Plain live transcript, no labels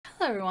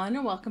Hello everyone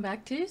and welcome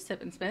back to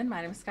Sip and Spin.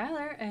 My name is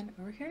Skylar and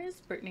over here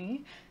is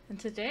Brittany. And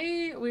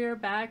today we are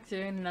back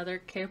doing another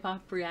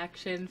K-pop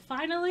reaction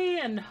finally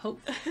and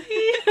hopefully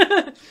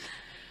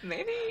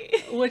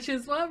maybe, which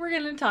is what we're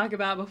going to talk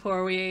about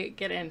before we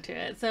get into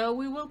it. So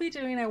we will be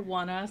doing a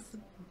ONEUS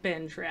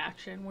binge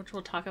reaction, which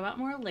we'll talk about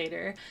more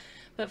later.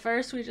 But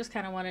first we just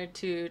kind of wanted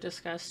to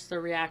discuss the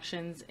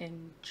reactions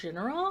in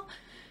general.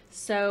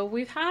 So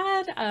we've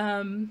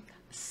had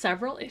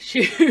several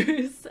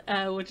issues,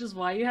 which is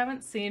why you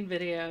haven't seen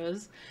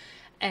videos,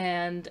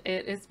 and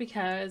it is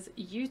because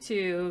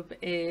YouTube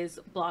is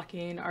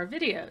blocking our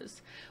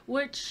videos,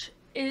 which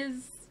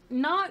is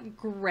not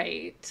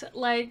great.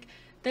 Like,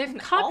 they've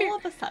all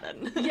of a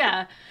sudden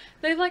yeah,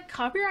 they've like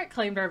copyright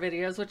claimed our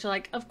videos, which,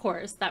 like, of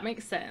course that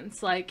makes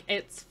sense. Like,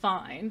 it's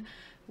fine,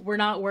 we're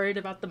not worried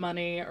about the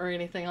money or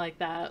anything like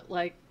that.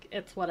 Like,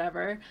 it's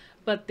whatever.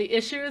 But the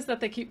issue is that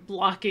they keep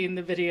blocking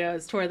the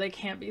videos to where they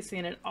can't be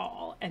seen at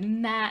all,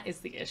 and that is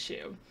the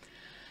issue.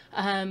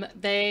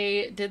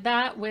 They did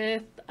that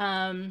with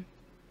one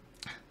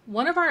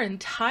of our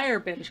entire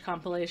binge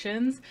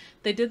compilations.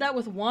 They did that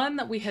with one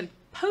that we had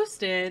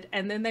posted,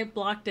 and then they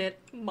blocked it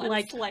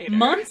months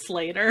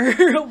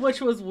later,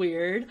 which was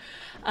weird.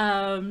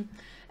 And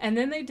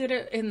then they did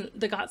it in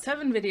the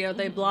GOT7 video.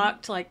 They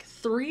blocked like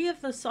 3 of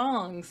the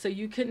songs, so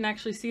you couldn't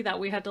actually see that.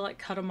 We had to like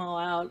cut them all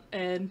out,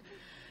 and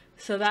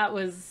so that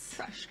was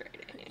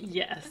frustrating.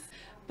 Yes.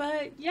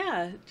 But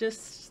yeah,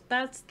 just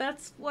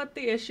that's what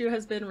the issue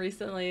has been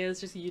recently, is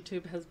just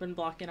YouTube has been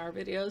blocking our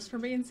videos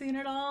from being seen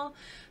at all.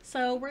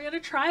 So we're going to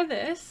try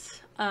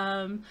this.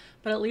 But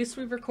at least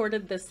we've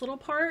recorded this little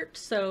part.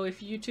 So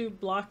if YouTube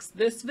blocks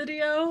this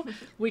video,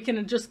 we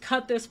can just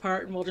cut this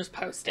part and we'll just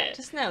post it.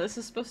 Just know this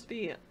is supposed to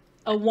be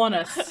a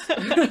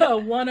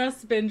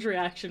ONEUS binge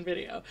reaction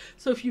video.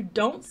 So if you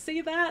don't see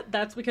that,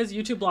 that's because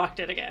YouTube blocked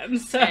it again.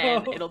 So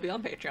and it'll be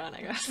on Patreon,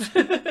 I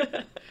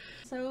guess.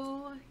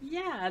 So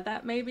yeah,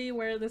 that may be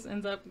where this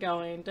ends up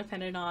going,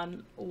 depending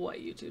on what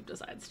YouTube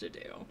decides to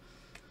do.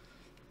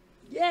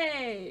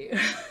 Yay!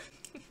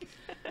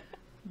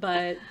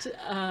 But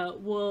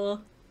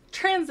we'll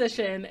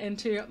transition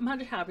into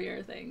much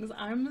happier things.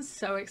 I'm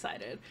so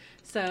excited.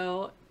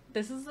 So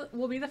this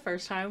will be the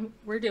first time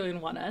we're doing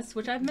ONEUS,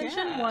 which I've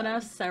mentioned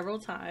ONEUS several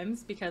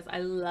times because I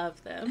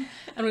love them.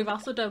 And we've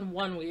also done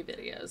ONEWE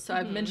videos. So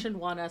I've mentioned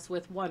ONEUS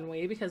with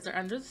ONEWE because they're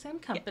under the same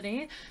company.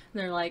 Yes.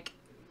 And they're like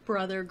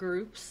brother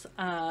groups.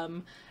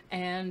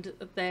 And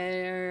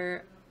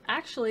they're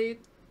actually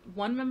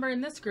one member in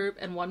this group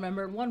and one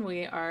member in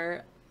ONEWE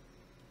are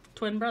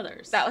twin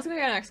brothers. That was going to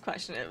be our next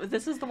question.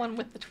 This is the one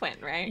with the twin,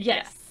 right?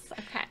 Yes.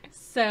 Okay.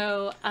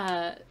 So,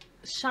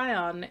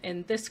 Shaeyeon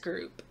in this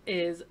group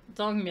is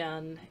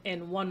Dongmyeon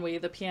in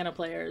ONEWE, the piano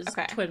player's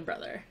twin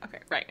brother. Okay,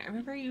 right. I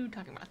remember you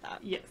talking about that.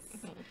 Yes.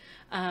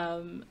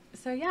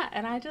 So yeah,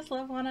 and I just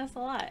love ONEUS a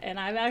lot, and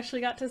I've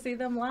actually got to see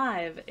them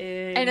live.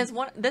 And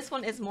this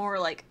one is more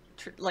like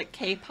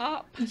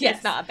K-pop. Yes,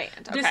 it's not a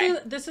band. Okay.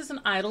 This is an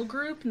idol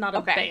group, not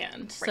a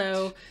band. Right.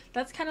 So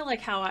that's kind of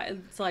like how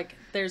it's like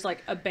there's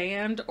like a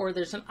band or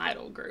there's an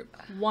idol group.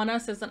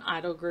 ONEUS is an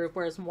idol group,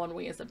 whereas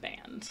ONEWE is a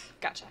band.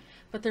 Gotcha.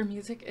 But their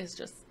music is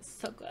just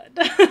so good.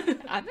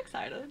 I'm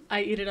excited.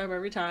 I eat it up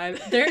every time.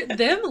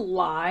 Them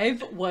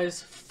live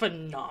was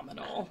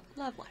phenomenal.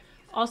 Love live.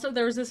 Also,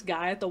 there was this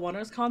guy at the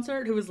ONEUS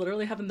concert who was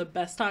literally having the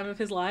best time of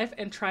his life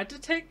and tried to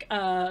take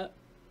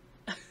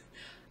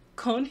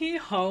Konhee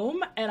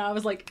home, and I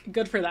was like,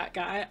 good for that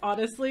guy.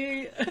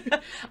 Honestly,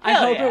 I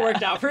hope it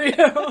worked out for you.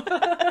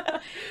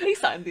 He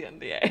signed the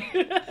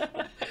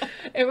NDA.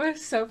 It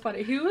was so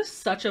funny. He was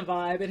such a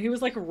vibe, and he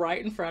was like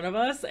right in front of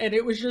us, and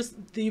it was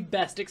just the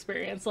best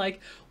experience.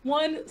 Like,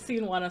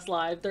 seeing ONEUS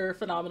live, they're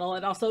phenomenal,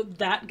 and also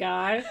that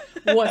guy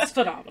was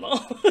phenomenal.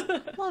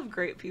 Love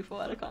great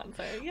people at a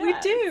concert. Yes. We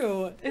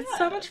do. It's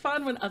so much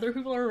fun when other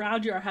people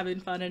around you are having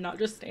fun and not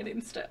just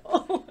standing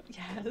still.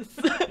 Yes.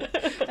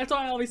 That's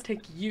why I always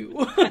take you.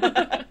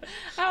 I'm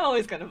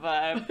always gonna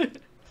vibe.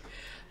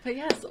 But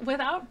yes,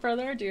 without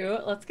further ado,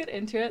 let's get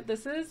into it.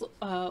 This is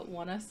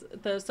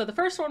ONEUS. So the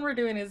first one we're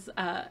doing is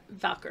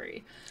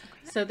Valkyrie.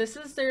 Okay. So this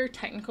is their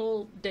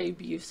technical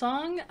debut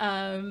song,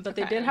 but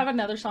they did have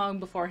another song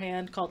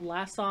beforehand called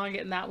Last Song,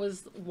 and that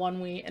was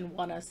ONEWE and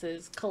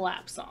ONEUS's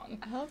collab song.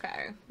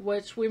 Okay.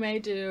 Which we may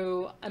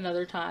do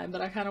another time,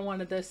 but I kind of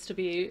wanted this to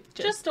be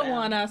just a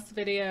ONEUS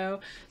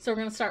video. So we're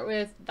going to start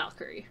with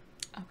Valkyrie.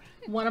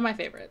 Okay. One of my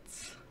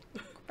favorites.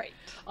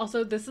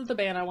 Also, this is the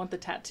band I want the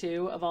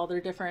tattoo of all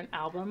their different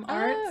album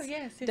arts. Oh,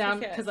 yes.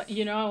 Down, because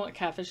you know I want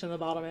Catfish in the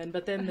bottom end,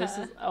 but then this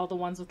is all the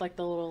ones with like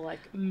the little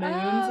like moons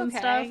and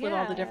stuff with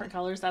all the different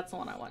colors. That's the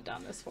one I want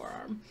down this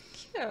forearm.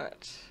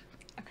 Cute.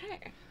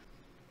 Okay.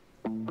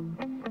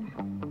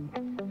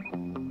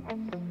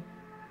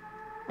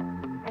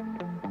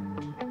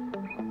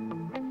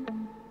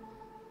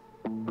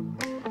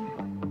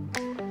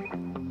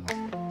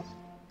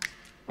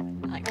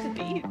 I like the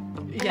beat.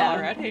 Yeah.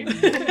 Already.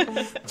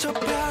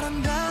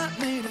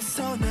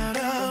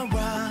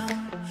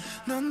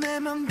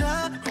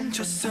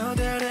 멈췄어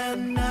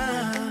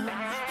달아나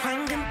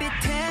황금빛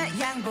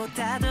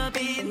태양보다 더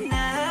빛나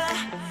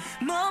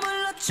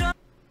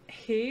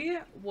he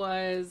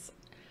was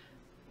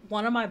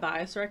one of my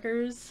bias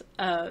wreckers.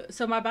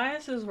 So my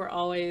biases were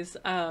always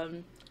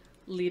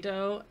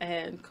Lido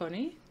and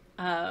Connie.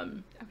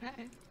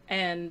 Okay.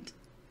 And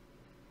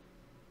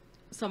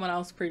someone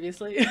else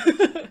previously.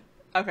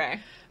 Okay.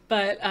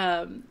 But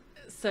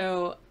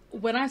so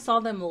when I saw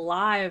them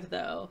live,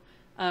 though,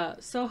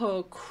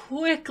 Soho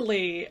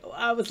quickly,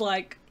 I was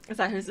like, Is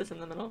that who's this in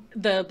the middle?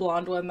 the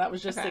blonde one that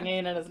was just Okay.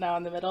 singing and is now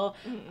in the middle.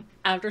 Mm.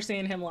 After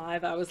seeing him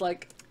live, I was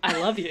like, I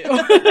love you.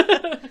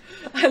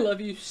 I love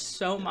you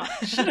so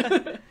much.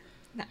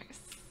 Nice.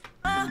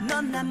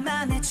 넌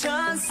나만의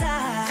천사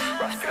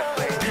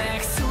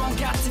백수원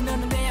같은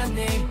너는 내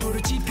안에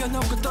불을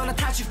지펴놓고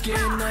떠나타줄게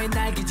너의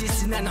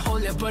날개짓에 나는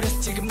홀려버렸어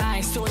지금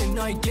나의 손에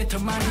너에게 더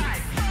많이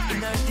이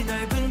넓디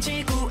넓은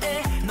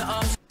지구에 너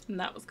없 And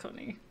that was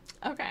Connie.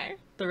 Okay.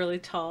 The really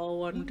tall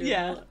one dude.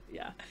 Yeah.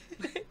 Yeah.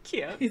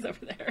 Cute. He's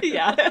over there.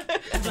 Yeah.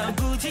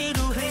 전부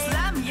지루해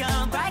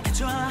슬라면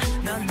밝혀줘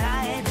넌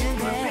나의 등에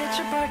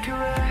빛을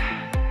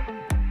밝혀해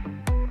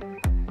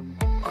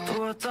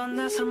어두웠던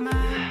내 삶에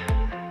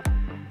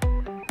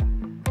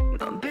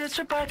넌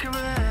빛을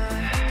밝혀해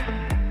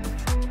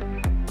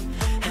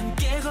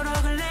함께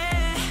걸어갈래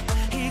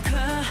이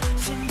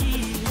거친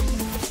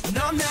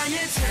길넌 나의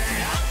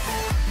태양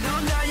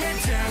넌 나의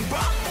등불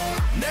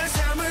내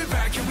삶을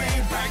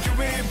밝혀해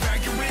밝혀해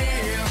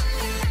밝혀해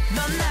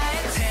넌 나의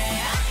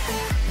태양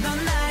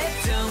넌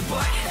나의 등불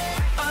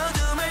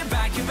어둠을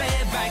밝혀해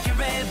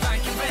밝혀해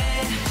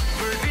밝혀해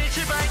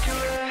불빛을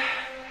밝혀해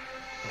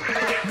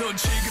넌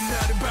지금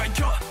나를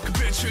밝혀 그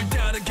빛을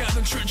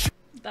따라가던 출처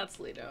That's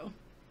Lido.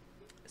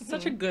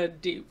 Such a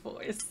good deep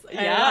voice.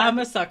 Yeah. I'm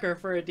a sucker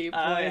for a deep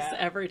Oh, voice yeah.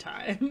 every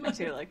time. I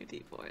do like a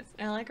deep voice.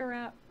 I like a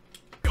rap.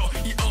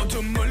 이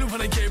어둠을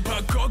환하게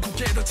바꿔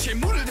굳게 닫힌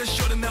문을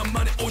다시 열어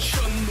나만의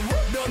오션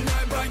넌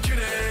날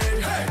밝히네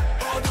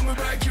어둠을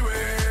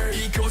밝히네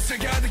이곳에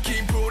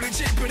가득히 불을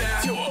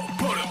지펴라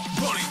태워버려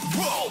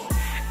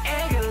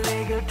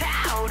에글에글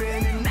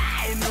타오르는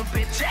나의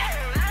눈빛에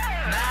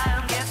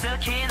마음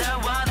계속히 널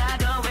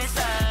원하고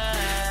있어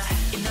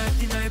이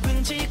넓디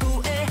넓은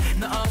지구에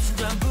너 없음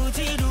전부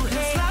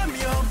지루해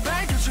슬라며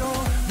밝혀줘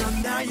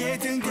넌 나의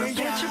등대야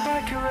빛을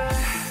밝혀해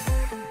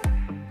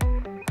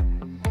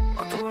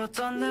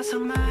어두웠던 내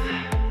삶에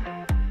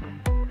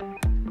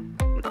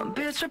넌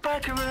빛을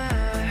밝혀해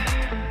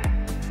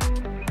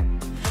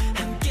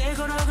함께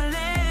걸어갈래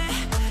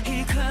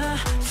이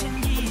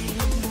거친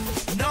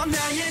길넌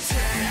나의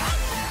태양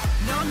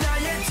넌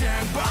나의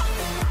등불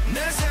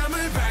내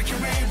삶을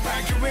밝혀해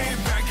밝혀해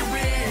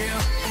밝혀해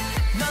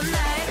넌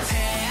나의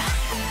태양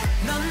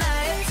넌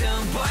나의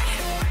등불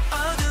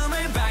어둠을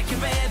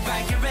밝혀해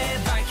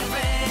밝혀해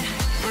밝혀해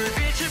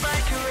불빛을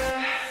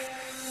밝혀해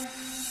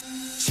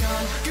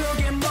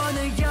천국의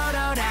문을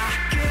열어라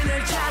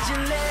그녀를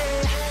찾을래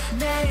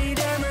내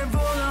이름을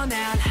불러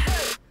난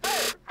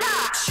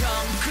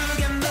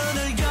천국의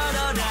문을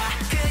열어라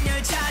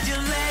그녀를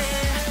찾을래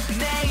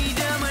내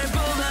이름을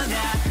불러 난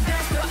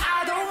That's the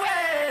other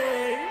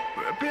way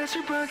왜 빛을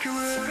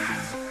밝혀해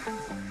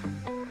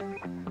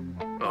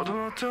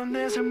어두웠던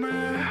내 삶을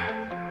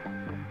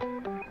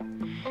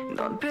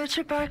넌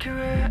빛을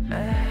밝혀해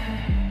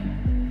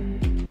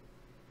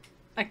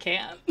I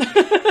can't.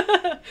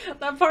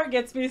 That part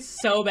gets me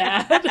so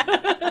bad.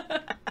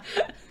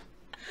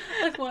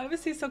 Like, why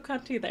was he so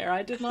cunty there?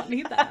 I did not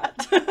need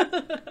that.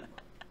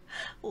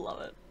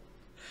 Love it.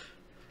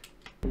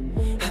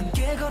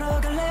 함께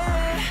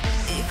걸어갈래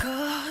이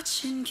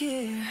거친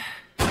길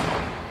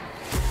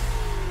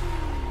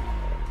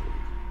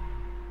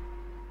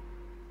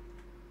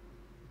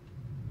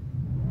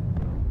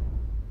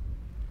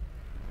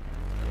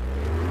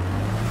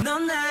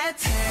넌 나의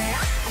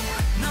태양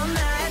넌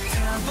나의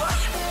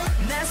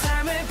등불 내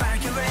삶을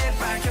밝혀해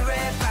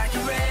밝혀해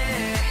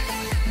밝혀해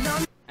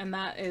넌 And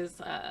that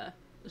is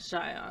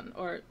Xion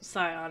or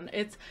Sion.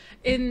 It's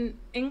in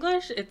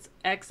English it's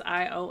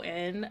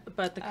Xion,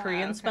 but the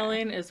Korean okay.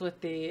 spelling is with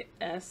the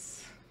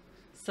S.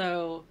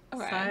 So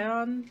Okay.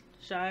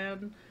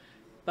 Xion.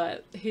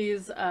 But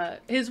he's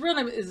his real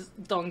name is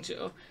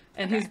Dongju,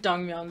 and he's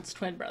Dongmyeon's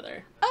twin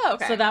brother. Oh,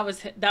 okay. So that was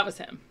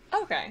him.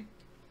 Okay.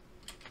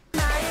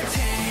 나의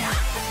태양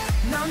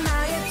넌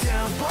나의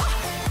등불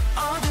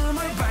어둠을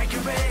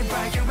밝혀해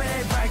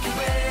밝혀해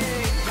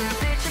밝혀해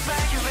불빛을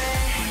밝혀해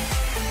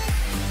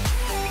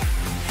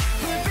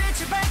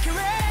불빛을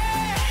밝혀해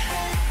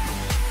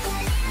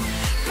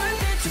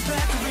불빛을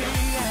밝혀해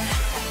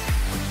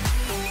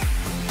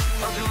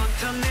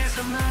어두웠던 내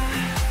삶을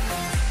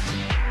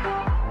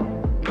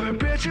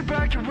불빛을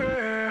밝혀해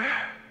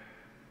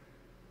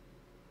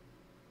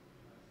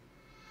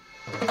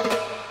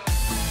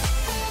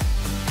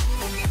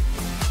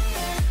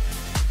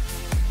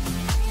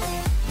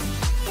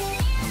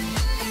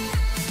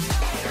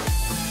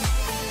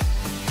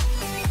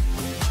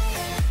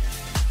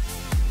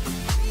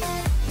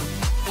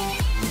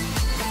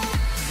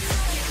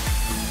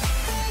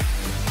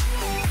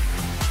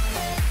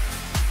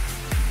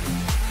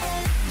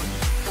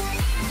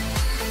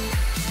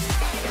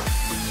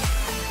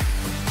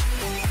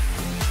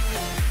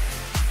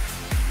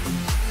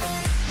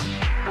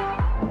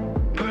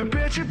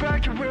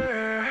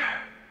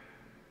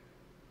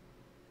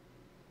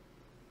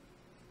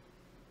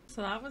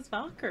So that was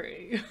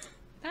Valkyrie.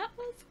 That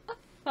was a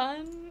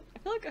fun. I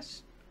feel like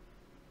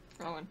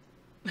wrong one.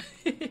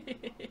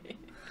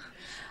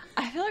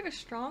 I feel like a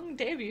strong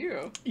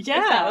debut.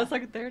 Yeah. If that was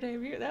like their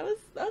debut. That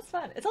was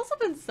fun. It's also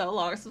been so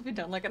long since we've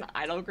done like an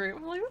idol group.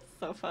 I'm like, that's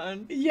so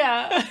fun.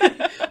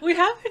 Yeah. We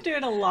have been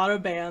doing a lot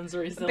of bands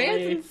recently.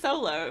 Bands and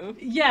solo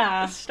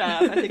Yeah.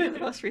 stuff. I think are the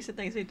most recent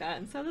things we've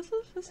done. So this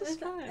is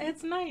fun.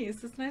 It's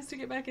nice. It's nice to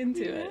get back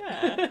into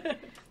Yeah. it.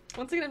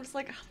 Once again, I'm just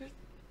like, oh,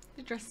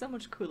 they dress so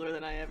much cooler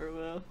than I ever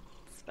will.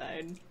 It's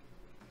fine.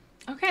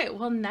 Okay,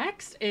 well,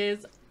 next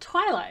is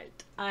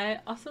Twilight. I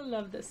also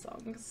love this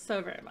song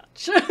so very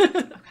much.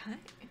 Okay.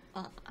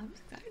 I'm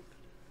excited.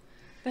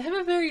 They have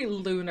a very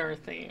lunar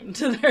theme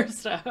to their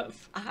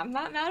stuff. I'm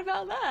not mad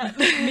about that.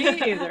 Me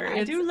either. I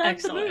It's do love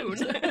excellent.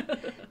 the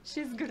moon.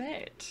 She's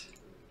great.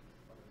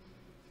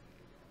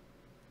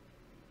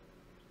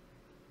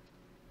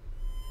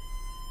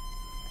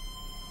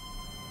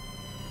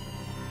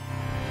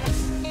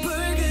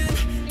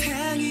 붉은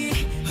태양이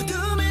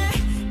어둠에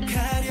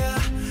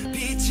가려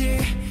빛을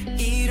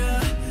잃어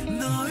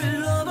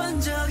너일로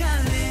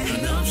번져갈래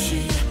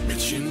한없이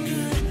맺힌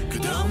그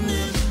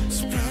끝없는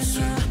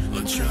숲에서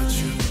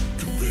얹혀진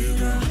그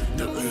위로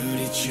너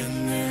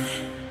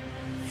의리쳤네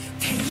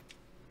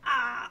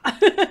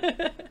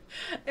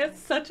It's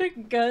such a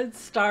good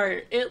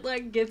start. It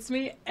like gets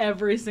me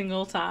every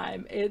single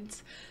time.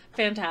 It's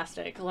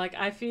fantastic. Like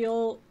I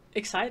feel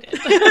excited.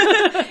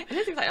 It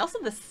is exciting. Also,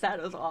 the set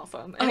is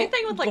awesome.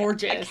 Anything with like a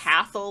gorgeous.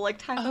 castle like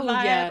type of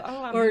vibe. Yeah.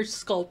 Oh, Or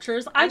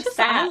sculptures. I'm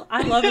sad.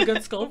 I love a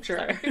good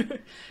sculpture.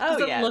 Oh,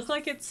 Does it yes. look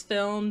like it's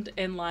filmed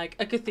in like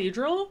a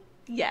cathedral?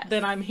 yes.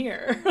 Then I'm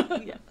here.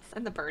 Yes.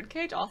 And the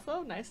birdcage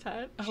also nice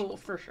touch. Oh,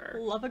 for sure.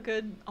 Love a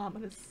good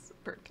ominous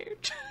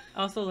birdcage.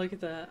 Also, look at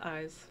the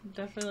eyes.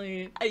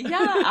 Definitely. Yeah,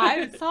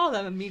 I saw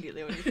them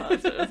immediately when you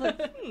posted it. I was like,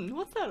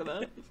 what's that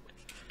about?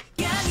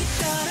 양이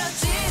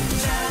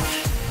떨어진다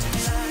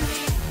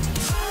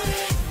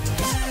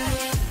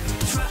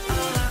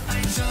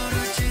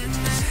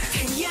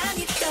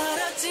태양이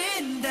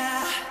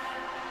떨어진다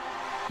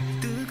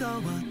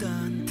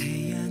뜨거웠던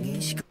태양이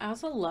I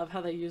also love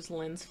how they use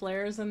lens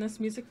flares in this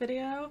music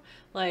video.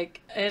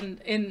 Like, and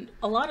in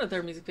a lot of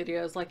their music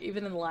videos, like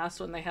even in the last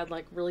one, they had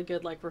like really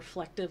good like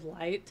reflective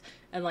light,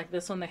 and like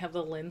this one they have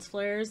the lens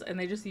flares, and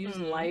they just use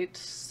light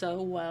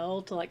so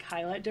well to like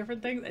highlight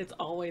different things. It's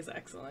always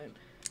excellent.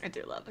 I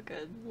do love a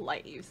good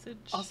light usage.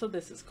 Also,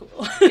 this is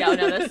cool. Yeah,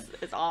 no, this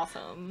is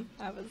awesome.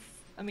 I was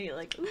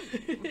immediately like, ooh.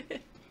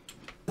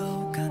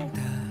 또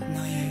간다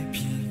너의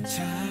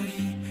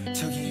빈자리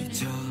저기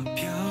저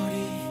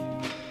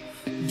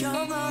별이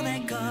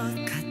영원할 것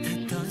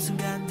같았던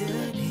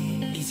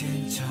순간들이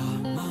이젠 저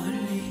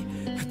멀리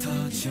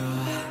흩어져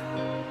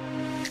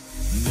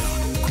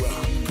너는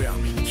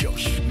광범위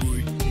역시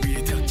물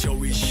위에 닿져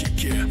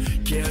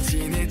있시게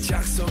깨어진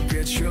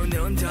작성배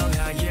주는 더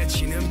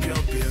하얘지는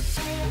별빛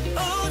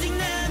오직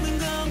남은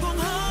건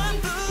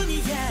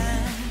공허뿐이야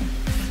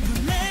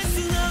보낼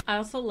순 없 I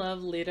also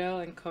love Lito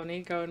and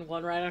Coney going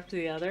one right after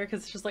the other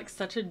because it's just like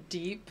such a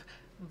deep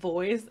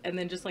voice and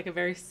then just like a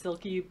very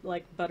silky,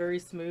 like buttery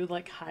smooth,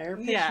 like higher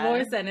pitched Yeah.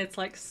 voice, and it's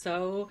like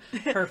so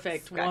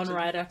perfect. one Scratches.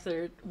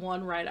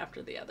 right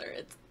after the other.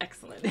 It's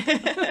excellent.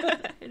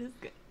 It is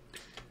good.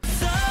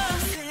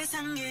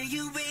 세상의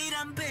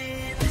유일한 빛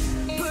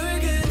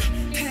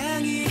붉은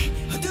태양이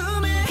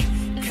어둠에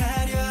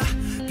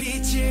가려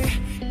빛을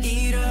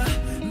잃어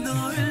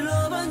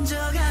너일로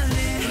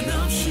번져갈래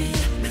한없이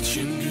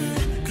맺힌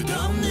그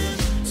끝없는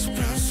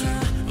숲에서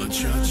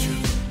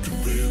얹혀진 그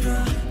위로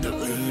너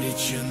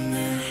의리쳤네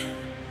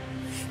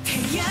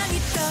태양이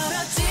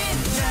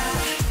떨어진다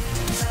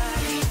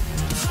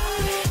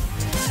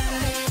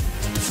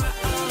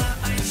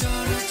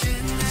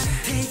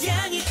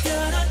태양이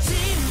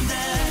떨어진다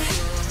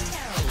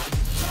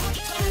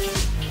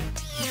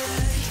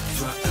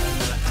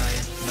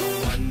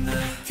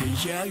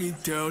태양이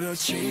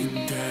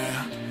떨어진다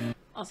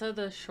Also,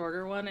 the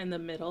shorter one in the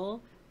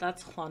middle,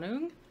 that's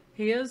Hwanung.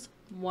 He is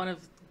one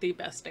of the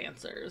best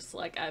dancers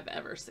like I've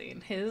ever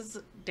seen. His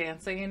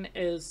dancing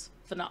is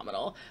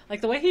phenomenal.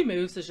 Like the way he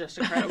moves is just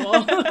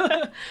incredible.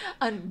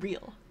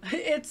 Unreal.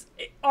 It's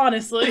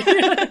honestly,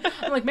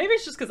 I'm like, maybe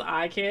it's just because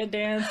I can't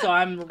dance, so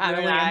I'm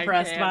really I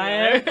impressed can't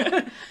by either.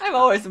 it. I'm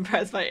always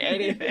impressed by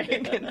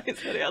anything in these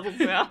videos, to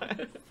be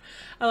honest.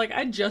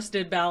 I just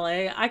did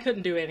ballet. I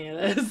couldn't do any of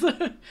this.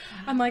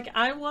 I'm like,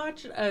 I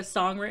watched a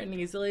song written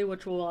easily,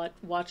 which we'll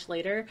watch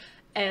later,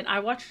 and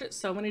I watched it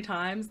so many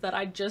times that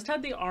I just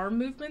had the arm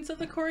movements of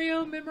the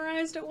choreo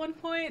memorized at one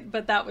point,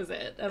 but that was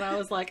it. And I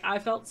was like, I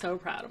felt so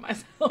proud of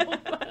myself.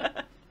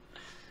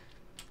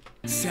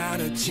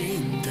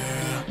 사라진다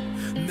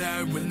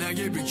날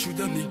원하게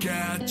비추던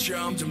네가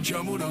점점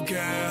저물어가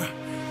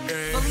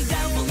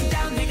Falling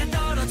down 내가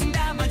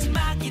떨어진다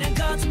마지막이란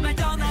거짓말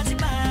떠나지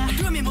마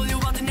어둠이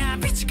몰려와도 난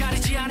빛이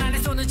가리지 않아 내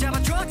손을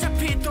잡아줘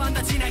어차피 또 한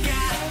번 지나가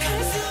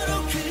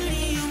갈수록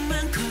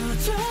그리움만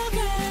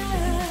커져가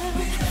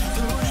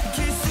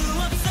돌이킬 수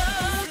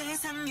없어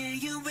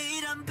세상의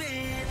유일한 빛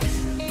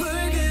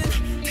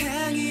붉은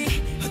태양이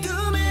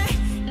어둠에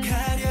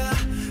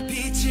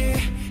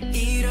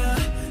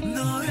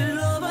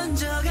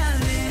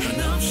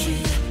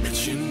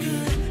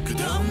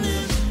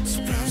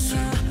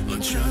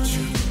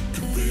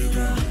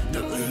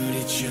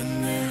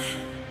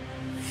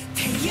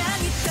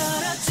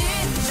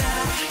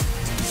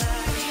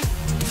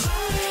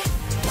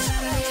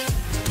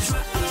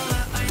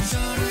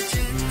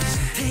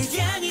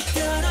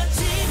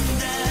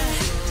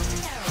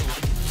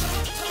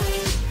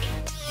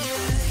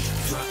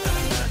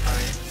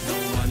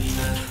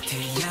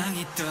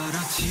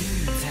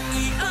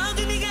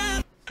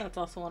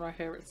also one of my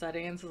favorite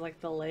settings, is like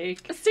the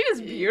lake. The scene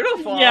is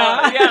beautiful.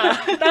 Yeah.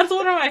 Yeah. That's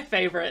one of my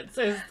favorites,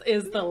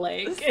 is the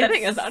lake. The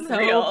setting is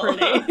unreal. So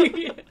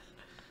pretty.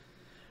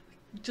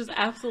 Just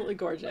absolutely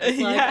gorgeous.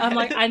 Like, Yeah. I'm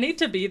like, I need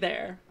to be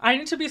there. I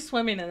need to be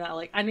swimming in that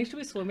lake. I need to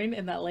be swimming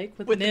in that lake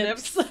with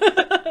nymphs.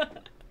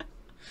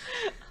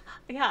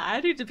 Yeah, I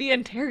need to be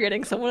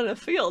interrogating someone in a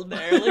field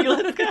there. Like,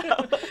 let's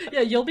go.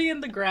 Yeah, you'll be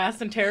in the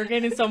grass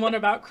interrogating someone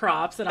about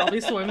crops, and I'll be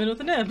swimming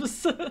with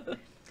nymphs.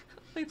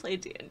 We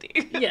played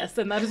D&D. Yes,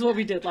 and that is what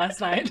we did last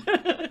night.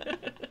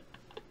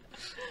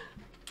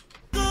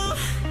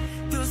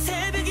 또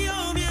새벽이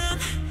오면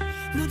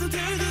너도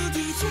결국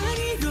이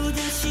자리로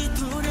다시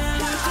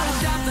돌아올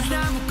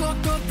거야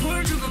아무것도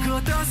풀주고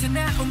걷어서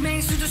나온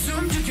맹수도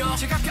숨죽여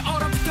차갑게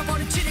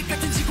얼어붙어버린 찌릿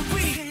같은 지구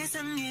위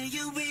세상의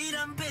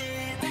유일한 빛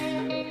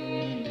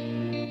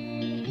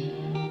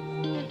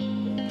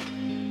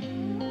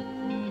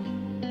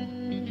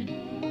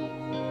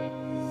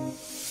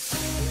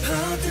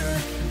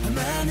어두운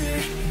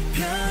밤하늘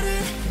별을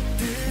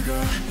뜨고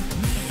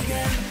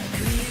네가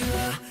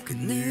그리워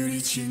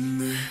그늘이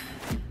짓는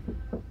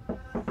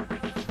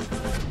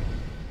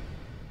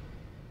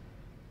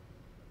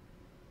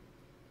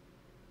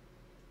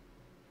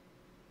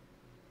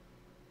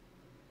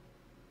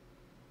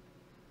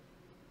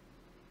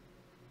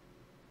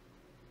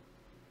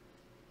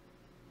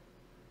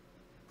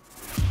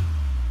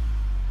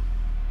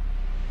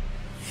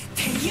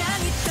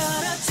태양이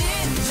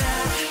떨어진다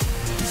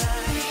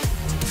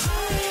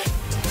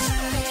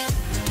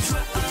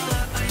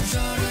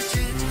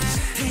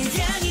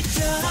태양이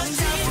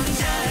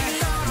떨어진다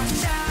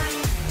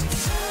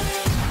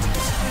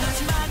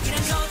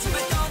마지막이란 거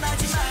제발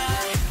떠나지 마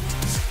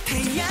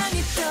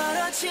태양이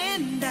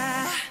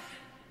떨어진다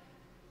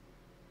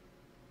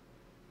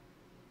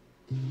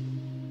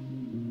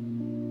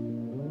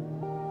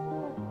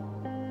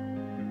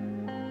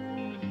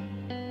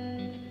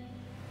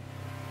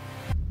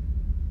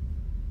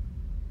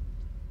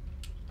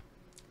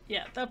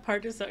Yeah, that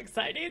part is so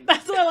exciting.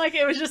 That's why, like,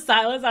 it was just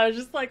silence. I was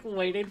just, like,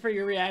 waiting for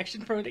your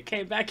reaction for when it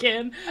came back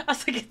in. I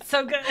was like, it's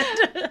so good.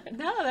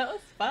 No, that was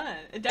fun.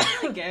 It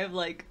definitely gave,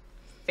 like,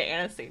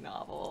 fantasy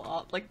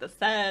novel. Like, the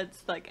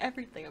sets, like,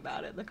 everything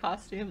about it. The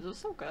costumes, it was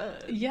so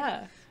good.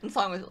 Yeah. And the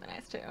song was really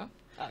nice, too,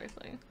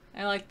 obviously.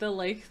 And, like, the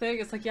lake thing,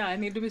 it's like, yeah, I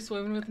need to be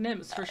swimming with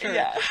nymphs, for sure.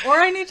 Yeah. Or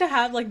I need to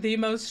have, like, the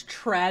most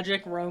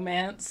tragic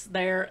romance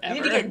there ever.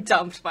 You need to get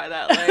dumped by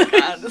that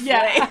lake, honestly.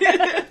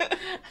 Yeah.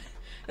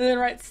 And then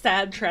write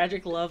sad,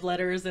 tragic love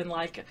letters in,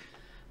 like,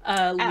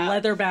 a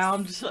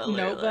leather-bound Absolutely.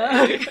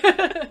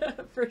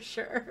 notebook. For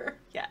sure.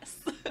 Yes.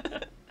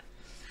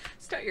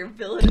 Start your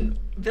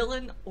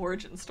villain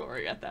origin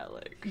story at that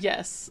lake.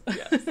 Yes.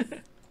 Yes.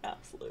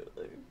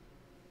 Absolutely.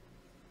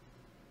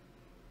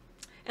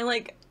 And,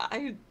 like,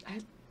 I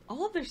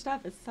all of their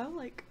stuff is so,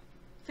 like,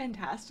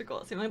 fantastical.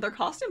 It seems like their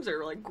costumes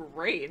are, like,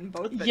 great in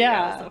both videos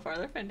Yeah. so far.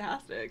 They're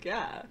fantastic,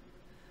 yeah.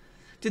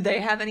 Did they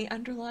have any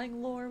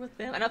underlying lore with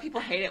them? I know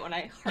people hate it when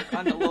I harp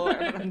on the lore,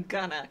 but I'm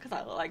gonna, because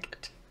I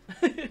like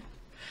it.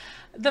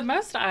 The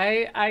most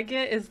I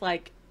get is,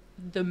 like,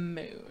 the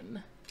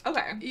moon.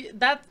 Okay.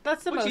 That's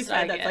the Which most you said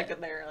I that's, get. like,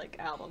 in their, like,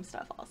 album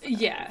stuff also.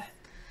 Yeah.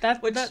 That's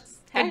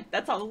Hey,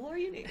 that's all the lore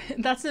you need.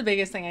 that's the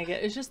biggest thing I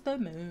get is just the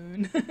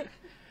moon.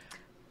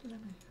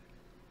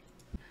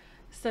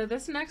 So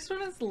this next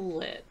one is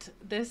lit.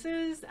 This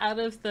is out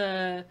of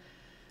the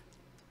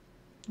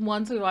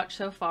ones we watched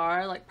so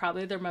far, like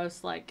probably their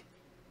most like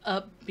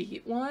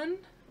upbeat one,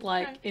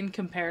 like Okay. in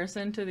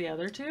comparison to the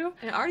other two.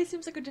 And it already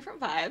seems like a different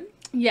vibe.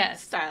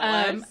 Yes,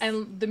 Style-wise.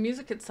 and the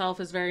music itself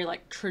is very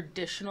like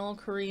traditional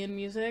Korean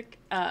music.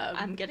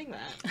 I'm getting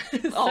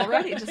that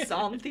already just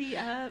on the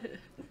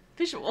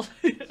visual.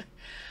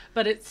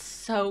 But it's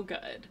so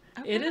good.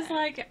 It is Okay.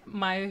 like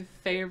my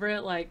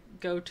favorite like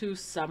go-to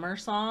summer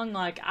song.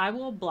 Like I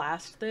will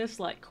blast this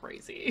like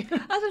crazy. I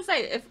was gonna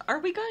say, are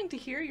we going to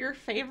hear your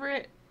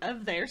favorite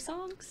of their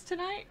songs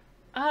tonight?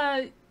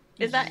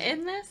 Is that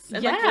in this?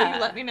 And, like, will yeah.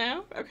 you let me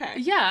know? Okay.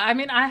 Yeah, I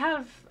mean,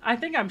 I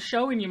think I'm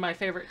showing you my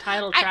favorite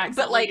title tracks,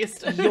 but at like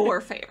least.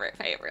 your favorite,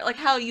 like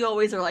how you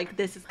always are like,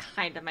 this is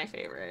kind of my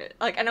favorite.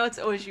 Like I know it's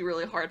always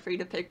really hard for you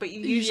to pick, but you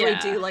usually Yeah.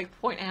 do like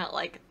point out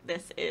like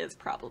this is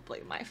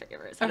probably my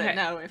favorite. So I Okay. didn't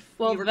know if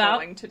Well, you were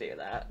going to do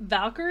that.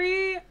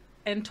 Valkyrie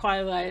and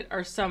Twilight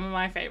are some of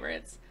my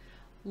favorites.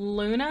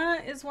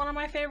 Luna is one of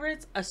my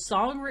favorites. A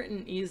Song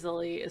Written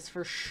Easily is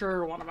for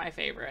sure one of my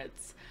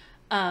favorites.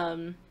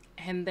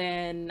 And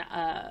then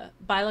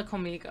Baila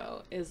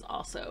Conmigo is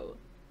also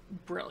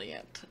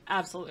brilliant.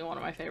 Absolutely one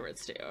of my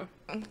favorites too.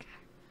 Okay.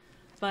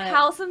 But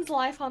Halson's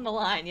life on the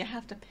line. You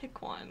have to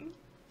pick one.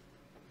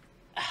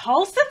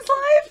 Halson's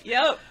life?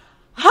 Yep.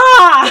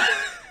 Ha!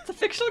 It's a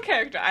fictional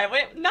character. I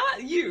went,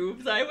 not you,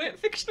 but I went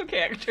fictional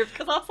character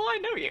because that's all I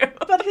know you.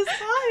 But his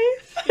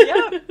life.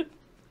 Yep.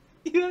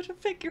 You have to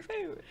pick your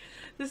favorite.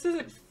 This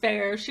isn't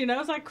fair. She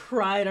knows I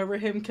cried over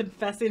him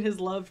confessing his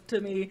love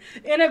to me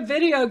in a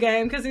video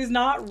game because he's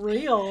not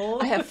real.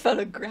 I have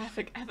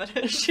photographic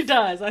evidence. She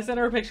does. I sent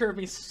her a picture of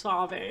me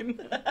sobbing.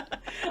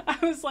 I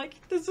was like,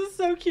 this is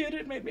so cute.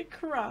 It made me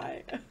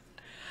cry.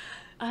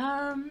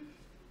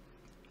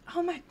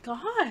 Oh my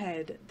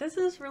god, this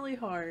is really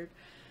hard.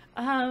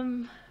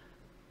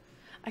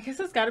 I guess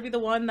it's got to be the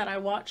one that I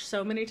watched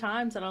so many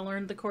times that I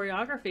learned the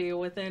choreography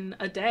within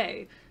a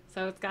day.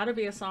 So it's got to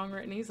be A Song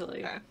Written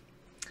Easily. Okay.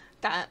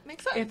 That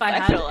makes sense. If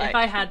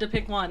I had to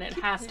pick one, it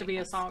has to be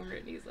A Song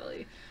Written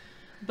Easily.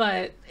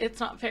 But it's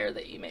not fair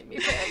that you made me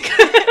pick.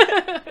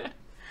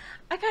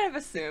 I kind of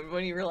assumed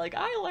when you were like,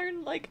 I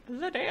learned like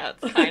the dance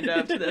kind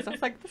of to this. I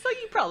was like, so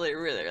you probably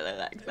really, really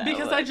like that.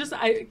 Because one.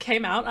 I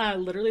came out and I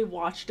literally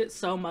watched it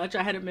so much.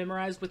 I had it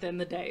memorized within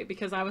the day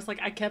because I was like,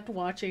 I kept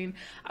watching.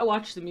 I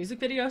watched the music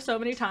video so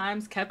many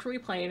times, kept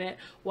replaying it,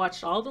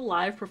 watched all the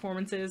live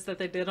performances that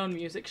they did on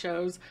music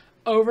shows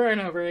over and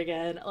over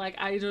again. Like,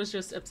 I was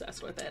just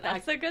obsessed with it.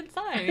 That's a good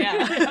sign,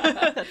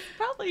 yeah. That's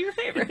probably your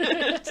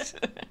favorite.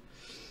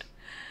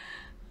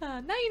 Now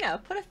you know,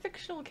 put a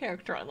fictional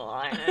character on the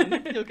line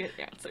and you'll get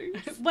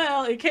answers.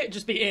 Well, it can't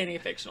just be any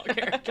fictional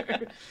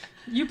character.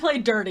 You play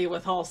dirty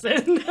with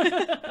Halston.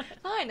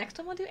 Fine, next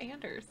time we'll do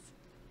Anders.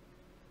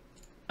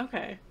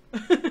 Okay.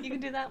 You can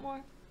do that more?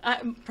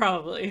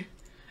 Probably.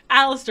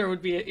 Alistair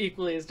would be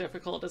equally as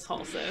difficult as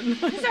Halston.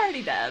 He's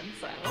already dead,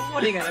 so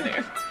what are you gonna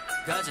do?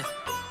 Gotcha.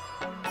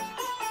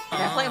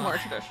 Yeah, play more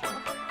traditional.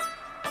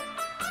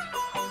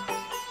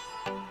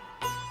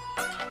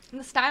 And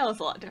the style is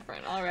a lot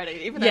different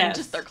already, even than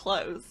just their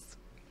clothes,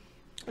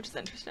 which is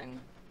interesting.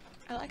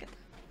 I like it.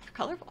 They're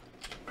colorful.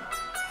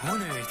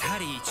 오늘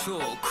달이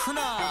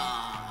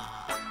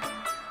좋구나.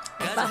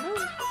 What's that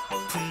move?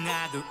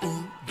 풍악을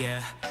우려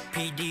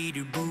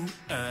비리를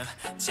부어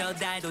저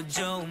달도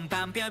좋은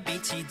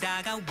밤별빛이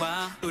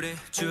다가와 우리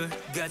줄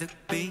가득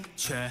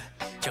비춰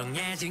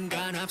정해진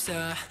건 없어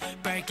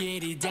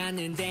발길이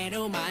닿는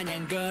대로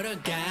마냥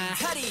걸어가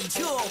달이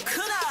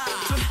좋구나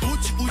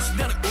우지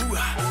나는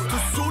우아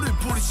그 소리를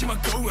부리지만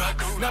고아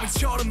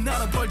나비처럼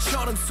나는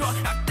벌처럼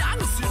쏴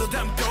악당을 쓸어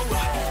담고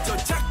저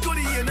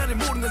작거리에 나를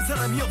모르는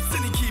사람이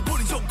없으니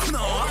기분이 좋구나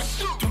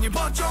동네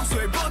번쩍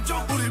서해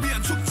번쩍 우리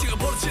위한 축제가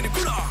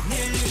벌어지는구나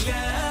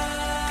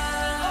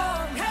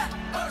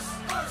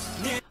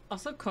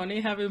Also,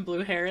 Connie having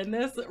blue hair in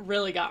this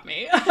really got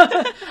me.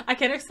 I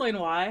can't explain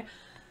why.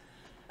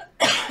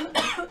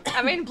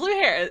 I mean, blue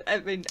hair. I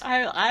mean,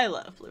 I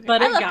love blue hair.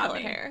 But I love got color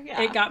me. hair.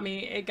 Yeah. It got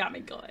me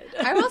good.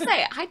 I will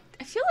say, I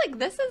feel like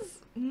this is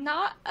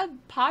not a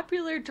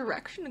popular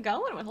direction to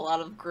go in with a lot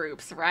of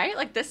groups, right?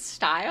 Like this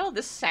style,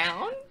 this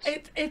sound.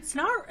 It's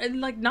not,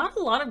 like, not a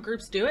lot of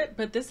groups do it,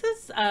 but this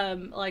is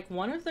like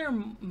one of their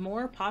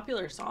more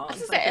popular songs. I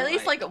was gonna say, at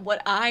least like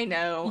what I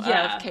know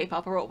of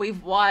K-pop or what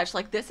we've watched,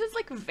 like this is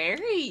like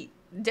very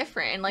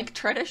different and like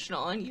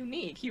traditional and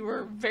unique. You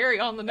were very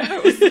on the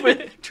nose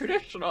with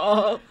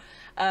traditional.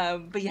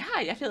 But yeah,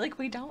 I feel like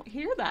we don't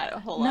hear that a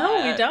whole lot.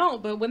 No, we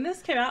don't. But when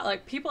this came out,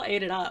 like, people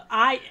ate it up.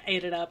 I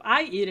ate it up.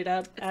 I eat it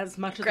up as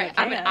much as I can.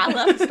 I mean, I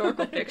love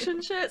historical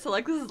fiction shit, so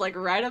like this is like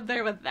right up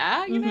there with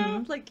that, you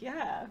know? Like,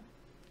 yeah.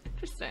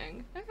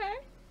 Interesting. Okay.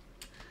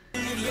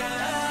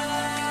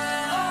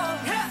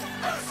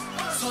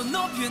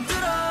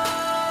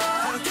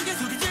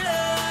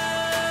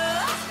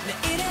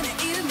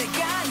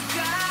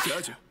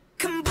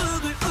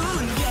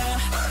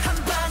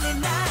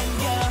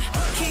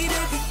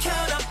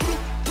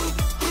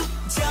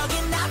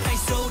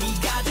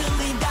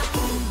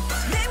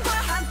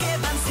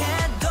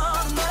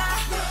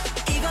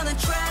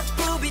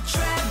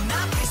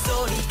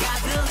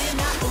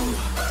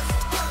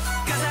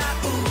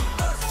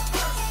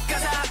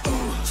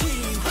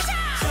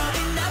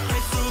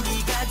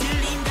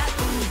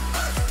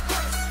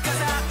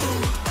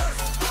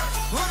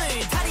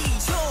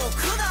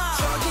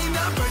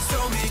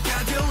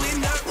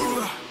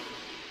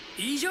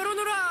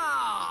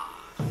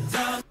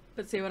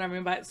 But see what I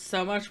mean by it's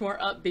so much more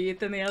upbeat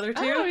than the other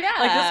two? Oh, yeah.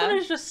 Like, this one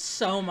is just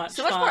so much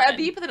So fun. much more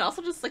upbeat, but then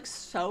also just, like,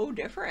 so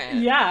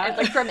different. Yeah. It's,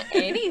 like, from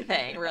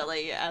anything,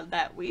 really,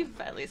 that we've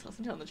at least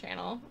listened to on the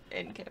channel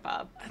in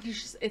K-pop. And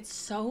it's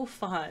so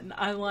fun.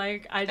 I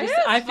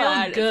feel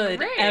fun. good It's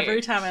great.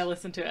 every time I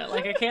listen to it.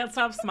 Like, I can't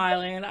stop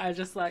smiling. I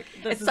just, like,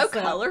 this It's is so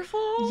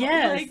colorful.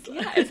 Yes. Like,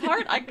 yeah, it's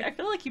hard. I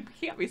feel like you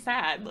can't be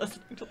sad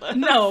listening to this.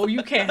 No,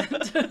 you can't.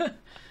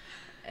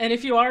 And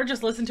if you are,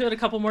 just listen to it a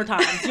couple more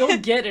times. You'll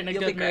get in a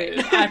good great.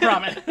 mood. I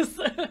promise.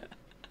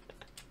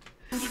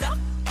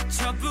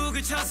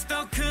 저북을 쳐서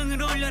더 큰을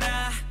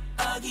올려라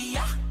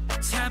어디야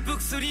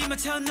자북 소리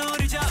맞춰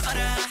노를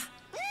저어라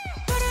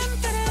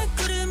구름 따라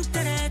구름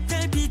따라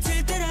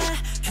달빛을 따라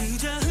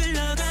그저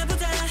흘러가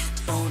보자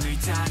오늘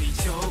달이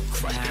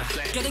좋구나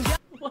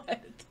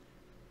What?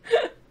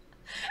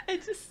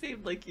 It just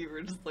seemed like you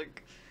were just,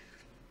 like,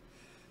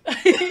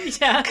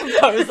 Yeah.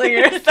 composing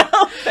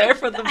yourself there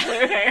for the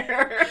blue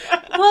hair.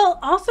 Well,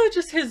 also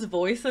just his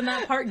voice in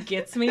that part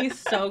gets me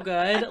so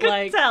good. I could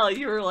Like, tell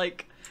you were,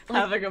 like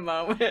having a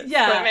moment.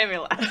 Yeah. So it made me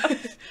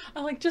laugh.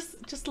 I'm like,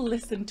 just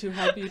listen to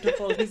how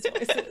beautiful his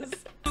voice is.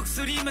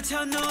 소리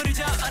맞춰 노를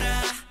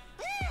저어라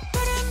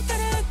구름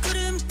따라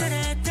구름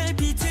따라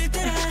달빛을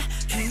따라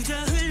그저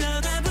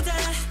흘러가 보자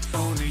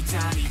오늘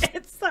달이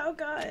It's so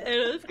good.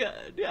 It is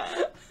good,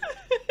 yeah.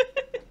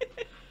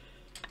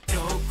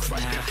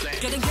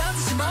 그냥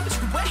견디지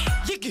멈추고 왜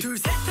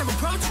둘셋 하면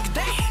풀어주게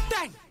돼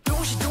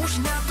동시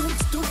나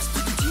둠치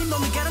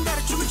몸이 가는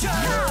나를 춤을 춰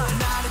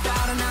나를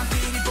따라 난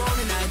빛이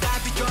보는 나의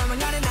달빛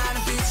조명 아래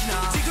나는 빛이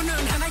나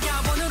지구는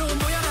하나야 원으로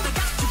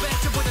모여나다가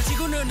주변보다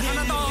지구는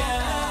하나 더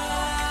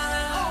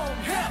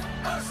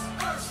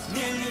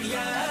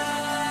내일이야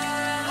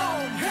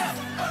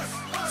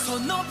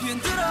손 높이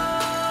흔들어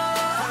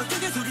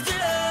크게 소리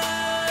질러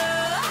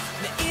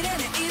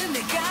내일은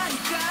내가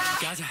니까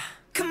가자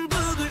큰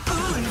북을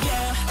울려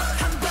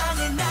한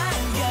방에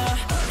날려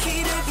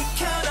길을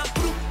비켜라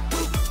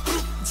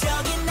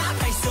저기 나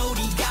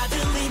발소리가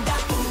들린다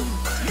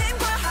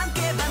님과 함께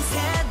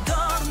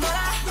밤새도록 놀아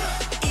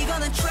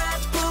이거는 트랩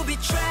부비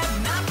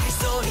트랩 나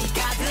발소리가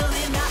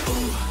들린다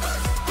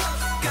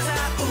가자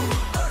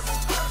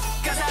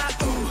가자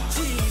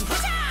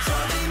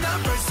저기 나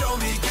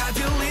발소리가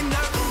들린다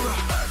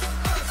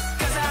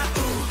가자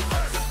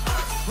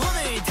오늘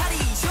다리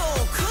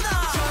좋구나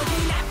저기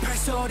나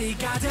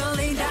발소리가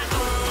들린다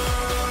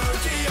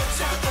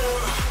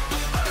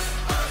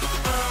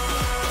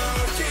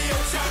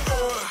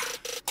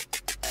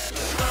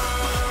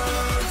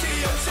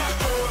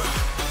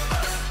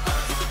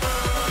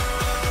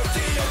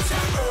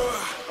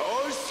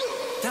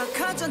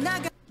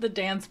The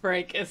dance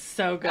break is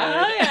so good.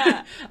 Oh,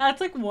 yeah.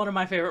 That's like one of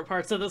my favorite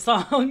parts of the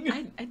song.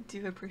 I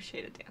do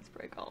appreciate a dance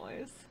break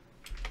always.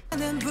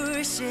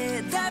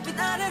 불빛 달빛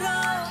아래로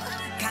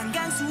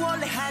강강수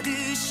원래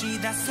하듯이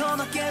다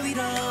손 어깨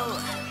위로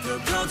더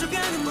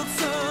커져가는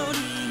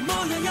목소리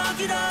모여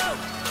여기로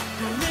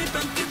오늘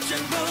밤 끝장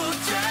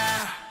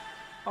보자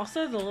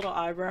Also, the little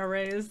eyebrow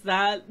raise,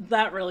 that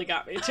really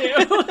got me too.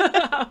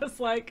 I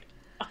was like,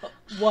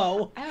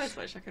 whoa. I always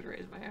wish I could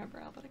raise my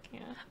eyebrow, but I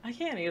can't. I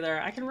can't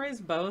either. I can raise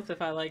both if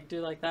I like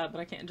do like that,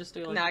 but I can't just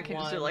do like No, I can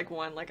one. just do like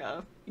one, like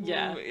a...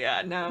 Yeah.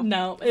 Yeah, no.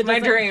 No. It's my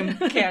doesn't- dream.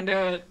 Can't do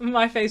it.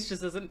 My face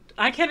just isn't...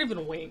 I can't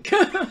even wink.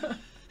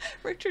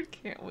 Richard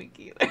can't wink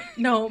either.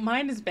 No,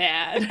 mine is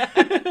bad.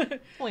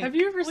 Wink. Have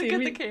you ever Look seen at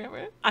me? the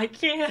camera. I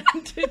can't.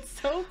 It's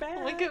so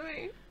bad. Look at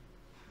me.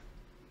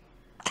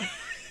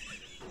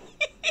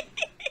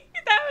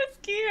 That was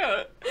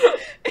cute.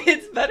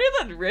 It's better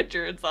than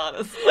Richard's,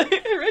 honestly.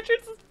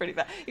 Richard's is pretty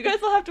bad. You guys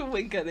will have to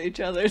wink at each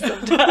other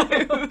sometime.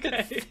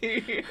 Okay.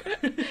 See.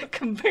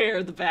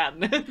 Compare the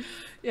badness.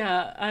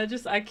 Yeah,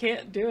 I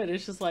can't do it.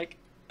 It's just like,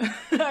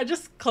 I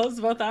just close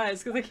both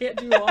eyes because I can't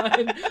do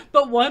one.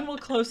 But one will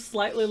close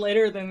slightly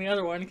later than the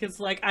other one because,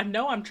 like, I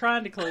know I'm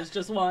trying to close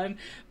just one,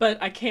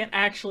 but I can't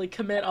actually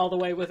commit all the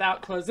way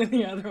without closing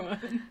the other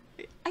one.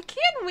 I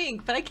can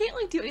wink, but I can't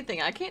like do anything.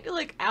 I can't do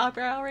like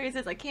eyebrow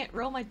raises. I can't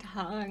roll my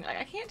tongue. Like,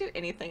 I can't do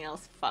anything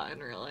else fun,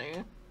 really.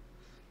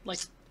 Like,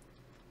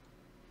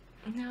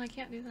 No, I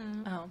can't do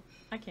that. oh,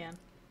 I can.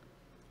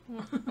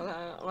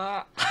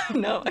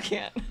 No, I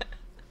can't.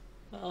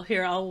 Well,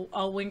 here,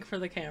 I'll wink for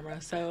the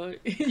camera so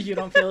you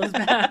don't feel as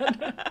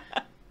bad.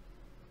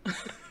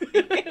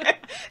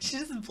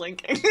 She's just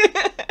blinking.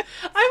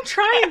 I'm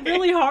trying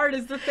really hard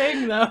is the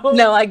thing, though.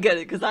 No, I get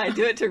it, because I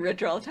do it to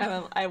Richard all the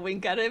time. I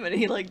wink at him, and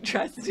he, like,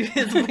 tries to do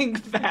his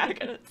wink back,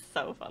 and it's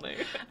so funny.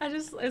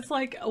 It's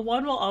like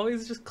one will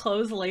always just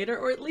close later,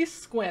 or at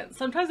least squint.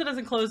 Sometimes it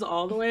doesn't close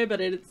all the way,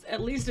 but it's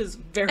at least is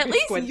very At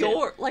least squinted.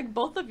 like,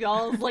 both of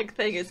y'all's, like,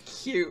 thing is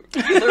cute.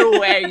 Either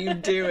way you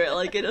do it,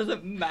 like, it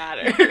doesn't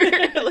matter.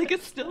 Like,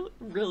 it's still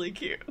really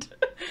cute.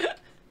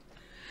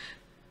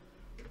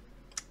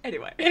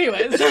 Anyways,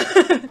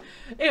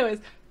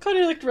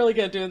 Cody looked really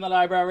good doing that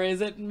eyebrow raise.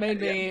 It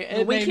made me.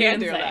 Well, we made me can't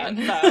do that.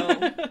 insane.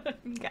 So,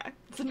 yeah,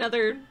 it's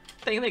another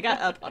thing they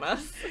got up on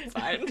us. It's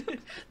fine.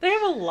 They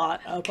have a lot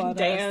up on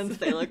Dance. us.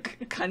 They look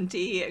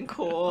cunty and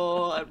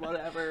cool and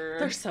whatever.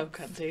 They're so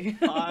cunty.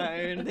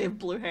 Fine. They have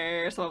blue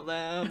hair. Some of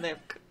them. They have.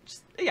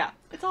 Just, yeah,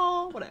 it's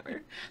all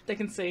whatever. They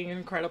can sing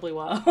incredibly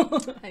well.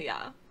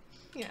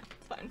 Yeah,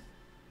 it's fine.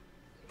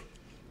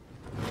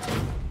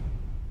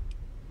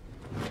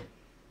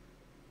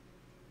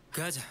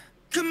 가자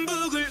큰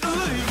북을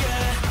울려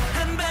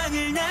한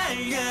방을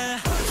날려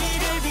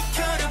길을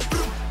비켜라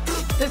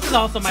This is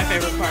also my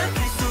favorite part.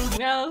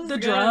 Yeah, this is The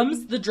good.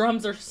 drums. The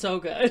drums are so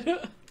good.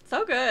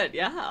 So good.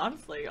 Yeah,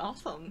 honestly,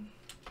 awesome.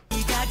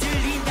 네가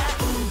들린다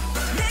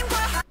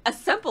님과 A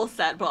simple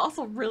set, but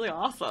also really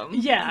awesome.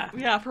 Yeah.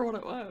 Yeah, for what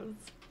it was.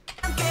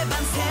 함께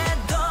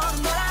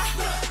밤새도록 놀아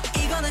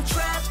이거는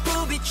트랩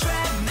부비 트랩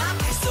나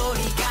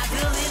발소리가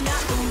들린다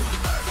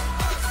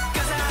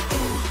가자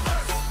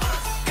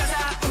가자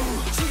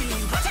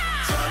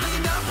저기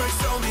나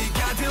발소리가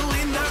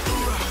들린다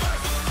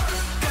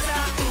가자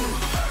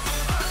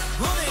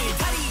오늘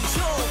다리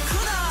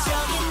좋구나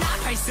저기 나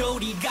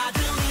발소리가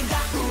들린다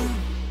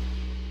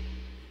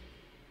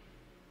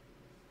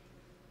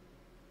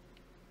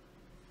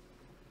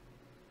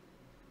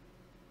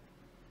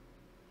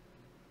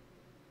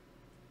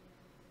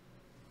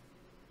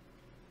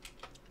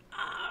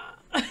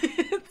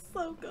It's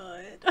so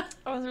good. That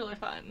was really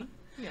fun.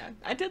 Yeah,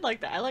 I did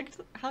like that. I liked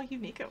how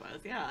unique it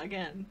was. Yeah,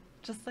 again.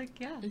 Just like,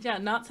 yeah. Yeah,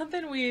 not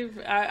something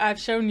I've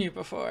shown you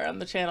before on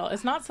the channel.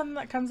 It's not something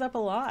that comes up a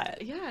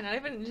lot. Yeah, not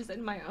even just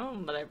in my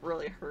own, but I've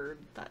really heard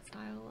that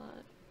style a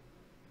lot.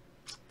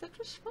 That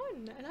was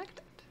fun. I liked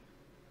it.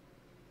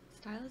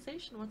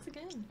 Stylization, once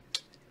again.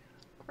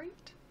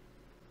 Great.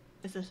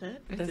 Is this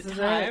it? This is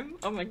time? it.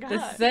 Oh my god.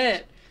 This is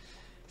it.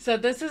 So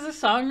this is a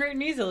song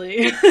written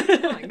easily.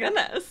 Oh my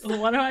goodness.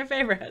 One of my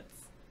favorites.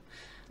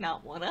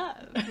 Not one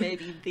of.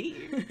 Maybe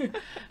the.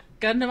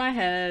 Gun to my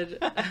head.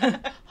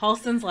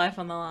 Halston's life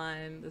on the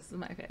line. This is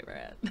my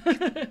favorite.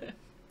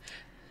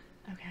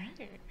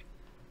 Okay.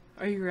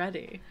 Are you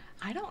ready?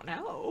 I don't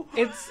know.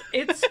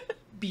 It's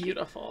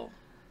beautiful.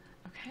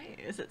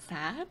 Okay. Is it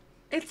sad?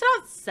 It's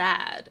not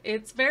sad.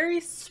 It's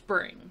very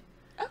spring.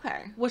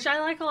 Okay. Which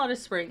I like a lot of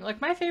spring. Like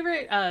my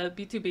favorite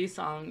B2B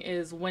song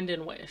is Wind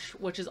and Wish,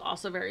 which is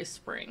also very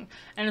spring.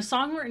 And A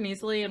Song Written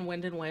Easily and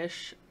Wind and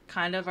Wish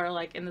kind of are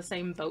like in the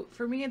same boat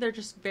for me. They're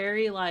just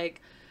very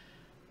like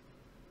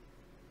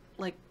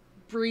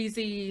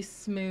breezy,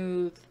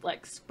 smooth,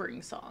 like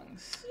spring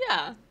songs.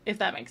 Yeah. If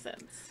that makes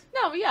sense.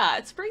 No,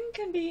 yeah. Spring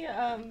can be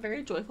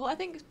very joyful. I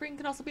think spring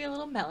can also be a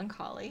little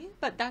melancholy,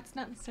 but that's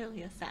not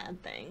necessarily a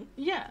sad thing.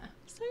 Yeah.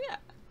 So yeah.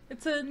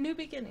 It's a new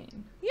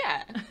beginning.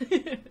 Yeah.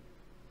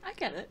 I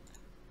get it.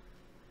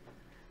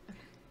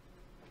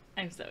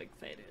 I'm so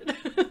excited.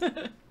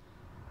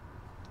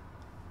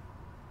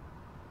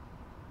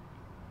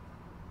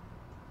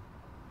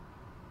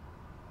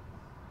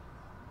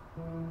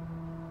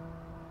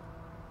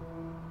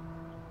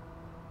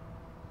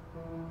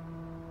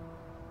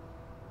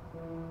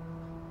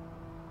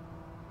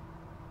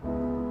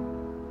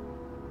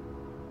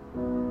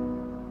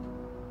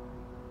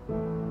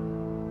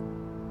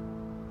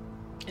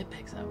 It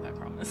picks up, I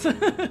promise. I'm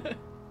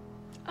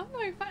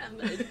very fine.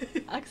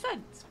 Like I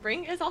said,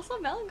 spring is also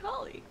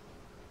melancholy.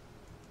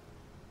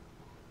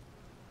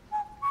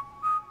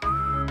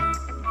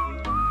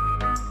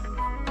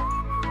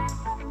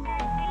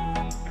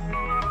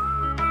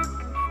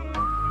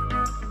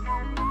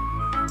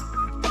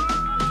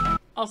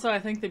 Also, I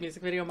think the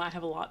music video might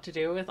have a lot to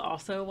do with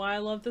also why I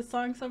love this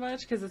song so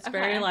much, because it's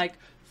very like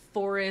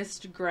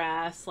forest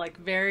grass, like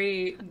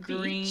very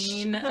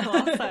green.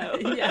 Also.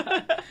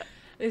 Yeah.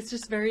 It's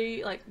just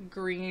very like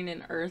green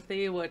and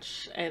earthy,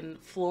 and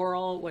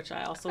floral, which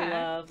I also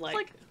love. Like,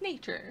 it's like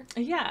nature.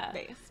 Yeah.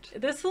 Based.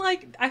 This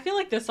I feel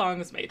like this song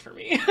is made for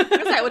me. Which we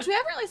haven't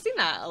really seen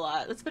that a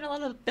lot. It's been a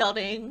lot of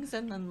buildings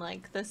and then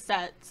like the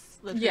sets,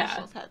 the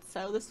traditional sets.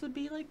 So this would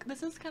be like,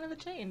 this is kind of a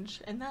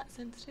change in that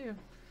sense too.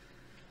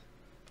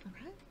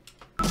 Okay.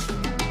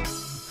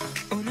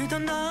 오늘도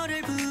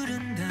너를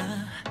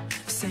부른다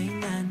Say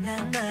na na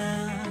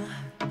na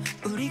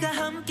우리가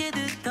함께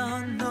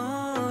듣던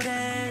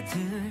노래들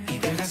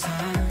이별 가사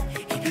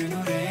이별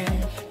노래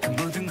그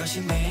모든 것이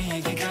내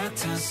얘기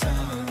같아서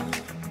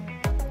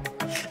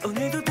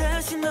오늘도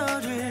다시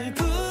너를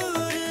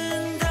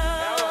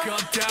부른다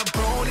걷다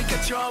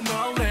보니까 저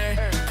멀리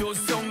두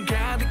손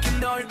가득히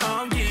널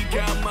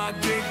엉기가 막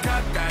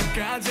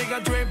들이닫다가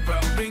제가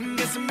돼버린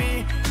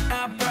가슴이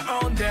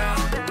아파온다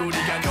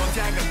우리가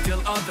걷다가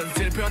들었던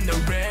슬픈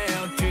노래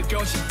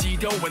듣고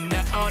싶지도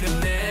않아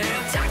어렵네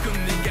자꾸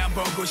네가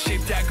보고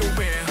싶다고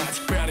해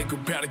아직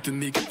바라도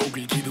네가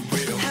오길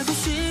기도해요 하고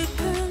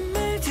싶은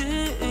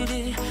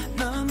말들이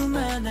너무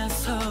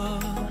많아서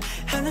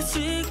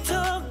하나씩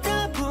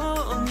적다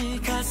보니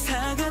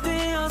가사가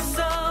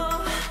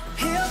되었어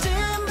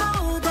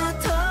헤어짐보다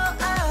더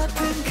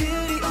아픈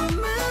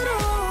그리움으로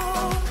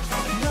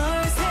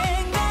널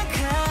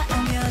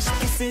생각하며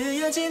쉽게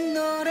쓰여진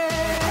노래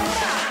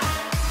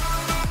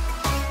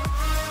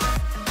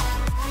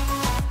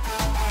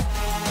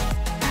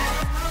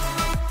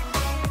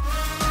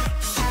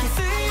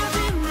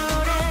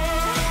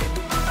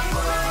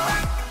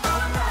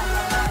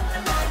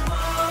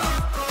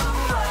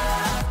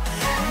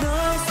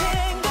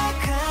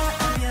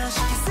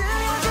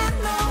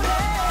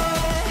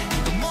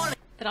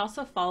It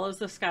also follows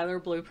the Skylar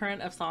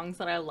blueprint of songs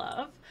that I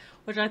love,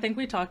 which I think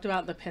we talked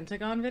about in the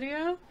Pentagon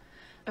video.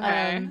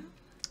 Okay.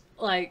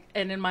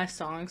 And in my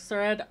songs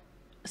thread,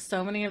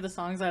 so many of the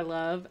songs I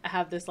love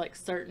have this like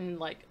certain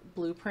like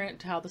blueprint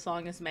to how the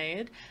song is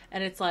made,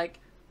 and it's like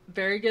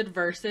very good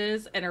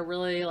verses and a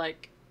really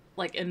like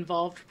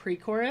involved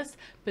pre-chorus,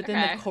 but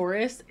then the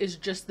chorus is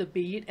just the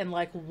beat and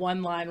like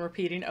one line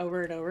repeating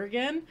over and over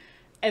again.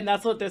 And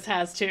that's what this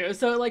has too.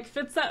 So it like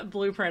fits that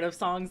blueprint of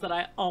songs that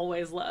I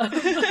always love.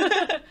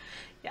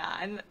 Yeah,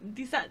 and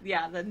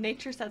the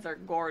nature sets are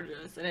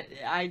gorgeous, and it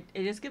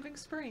is giving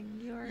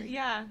spring.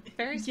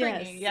 Very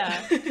springy.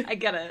 Yes. Yeah, I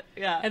get it.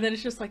 Yeah, and then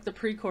it's just like the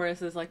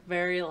pre-chorus is like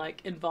very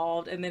like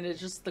involved, and then it's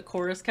just the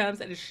chorus comes,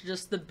 and it's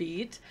just the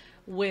beat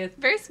with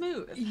very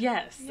smooth.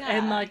 Yes, yeah.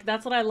 And like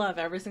that's what I love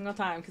every single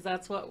time, because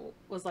that's what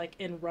was like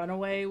in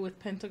Runaway with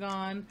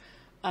Pentagon.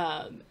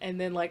 And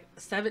then like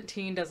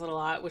 17 does it a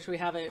lot, which we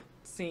haven't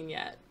seen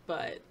yet,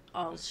 but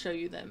I'll show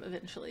you them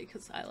eventually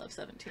because I love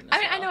 17 as I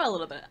mean, well. I know a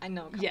little bit. I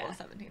know a couple of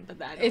 17, but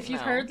that if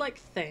you've heard like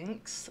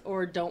Thanks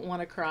or Don't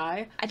Want to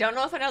Cry. I don't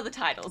know if I know the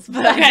titles,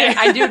 but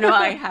I do know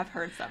I have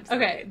heard some.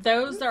 Okay,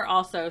 those are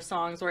also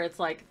songs where it's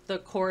like the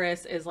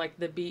chorus is like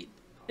the beat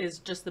is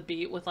just the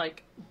beat with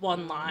like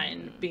one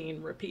line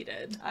being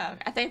repeated.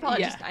 I think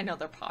probably just, I know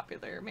they're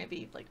popular,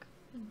 maybe like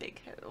big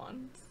hit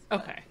ones.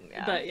 Okay,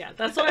 but yeah,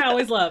 that's what I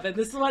always love, and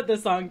this is what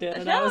this song did,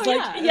 and I was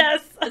like,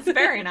 yes! It's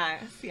very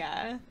nice,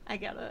 yeah, I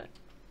get it.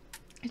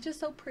 It's just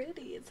so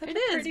pretty. It's such a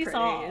pretty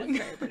song. It's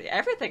very pretty.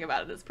 Everything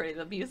about it is pretty.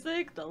 The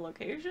music, the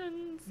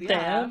locations,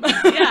 Damn.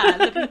 Yeah,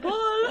 the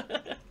people.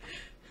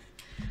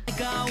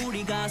 내가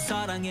우리가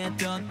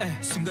사랑했던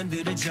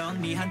순간들을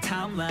정리한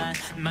타임라인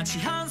마치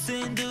한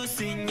씬 두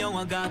씬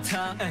영화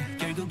같아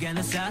결국에는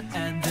sad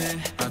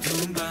ending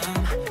어두운 밤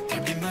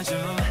달빛마저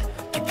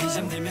깊이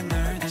잠들면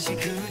널 다시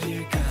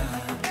그릴까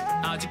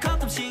아직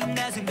가끔씩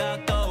내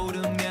생각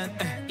떠오르면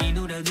이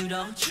노래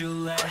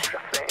들어줄래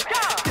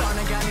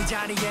떠나가는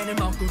자리에는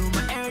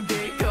먹구름만 all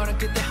day 벼랑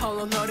끝에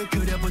홀로 너를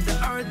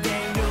그려본다 all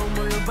day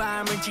눈물로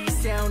밤을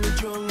지새우는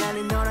중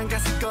나는 너랑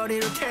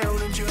가슴거리로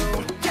태우는 중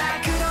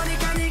야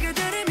그러니까 네가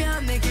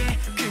들으면 내게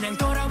그냥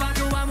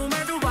돌아와도 아무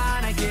말도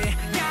안 할게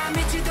야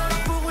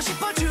미치도록 보고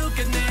싶어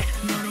죽겠네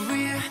너를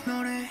위해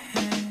노래해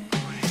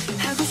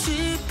하고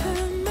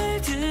싶은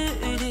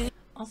말들이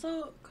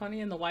Also,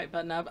 Connie and the White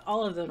Button-Up,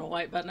 all of them are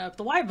White Button-Up.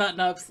 The White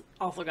Button-Ups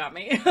also got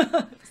me.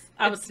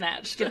 I was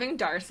snatched. It's giving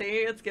Darcy.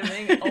 It's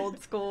giving old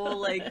school,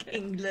 like,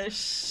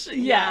 English.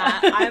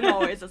 Yeah. I'm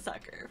always a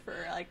sucker for,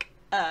 like,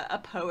 a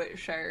poet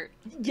shirt.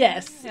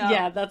 Yes.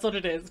 Yeah, that's what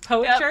it is.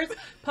 Poet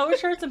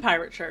shirts and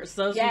pirate shirts.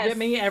 Those will get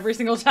me every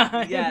single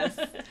time. Yes.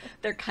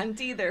 They're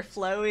cunty, they're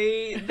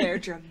flowy, they're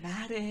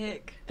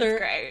dramatic. They're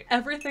great.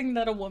 Everything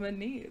that a woman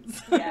needs.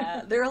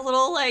 Yeah. They're a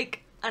little,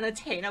 like,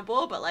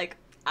 unattainable, but, like,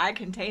 I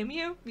can tame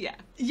you? Yeah.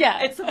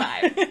 Yeah. It's a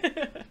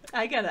vibe.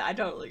 I get it. I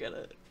totally get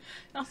it.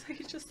 Also,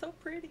 he's just so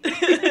pretty.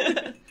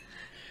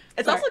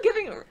 It's also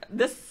giving,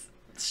 this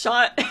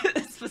shot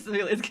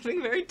specifically is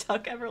giving very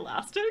Tuck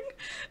Everlasting.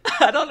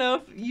 I don't know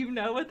if you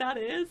know what that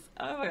is.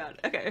 Oh my god.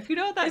 Okay, if you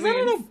know what that means,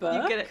 that in a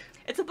book? You get it.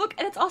 It's a book,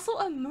 and it's also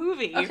a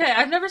movie. Okay,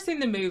 I've never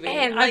seen the movie.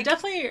 And, I've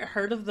definitely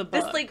heard of the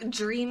book. This, like,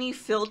 dreamy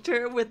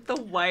filter with the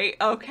white.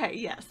 Okay,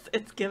 yes.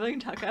 It's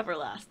giving Tuck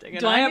Everlasting.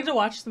 Do I need to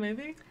watch the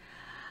movie?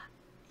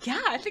 Yeah,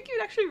 I think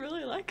you'd actually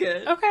really like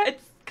it. Okay.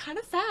 It's kind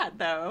of sad,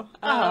 though.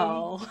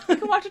 We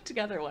can watch it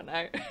together one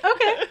night.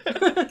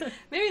 Okay.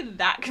 Maybe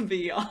that can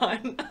be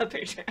on a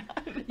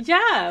Patreon.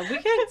 Yeah, we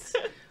could.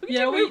 We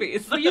do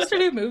movies. We used to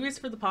do movies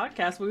for the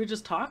podcast. We would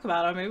just talk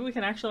about them. Maybe we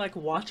can actually, like,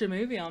 watch a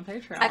movie on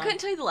Patreon. I couldn't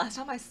tell you the last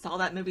time I saw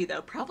that movie,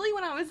 though. Probably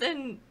when I was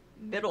in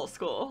middle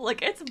school.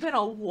 Like, it's been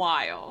a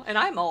while. And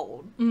I'm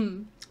old.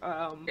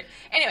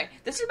 Anyway,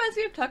 this reminds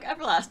me of Tuck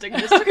Everlasting.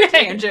 This took a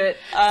tangent.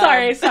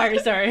 Sorry.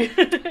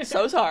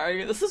 So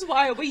sorry. This is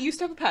why we used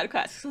to have a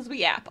podcast, because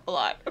we yap a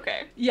lot.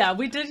 Okay. Yeah,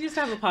 we did used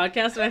to have a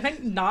podcast, and I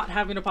think not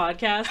having a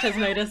podcast has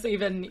made us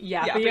even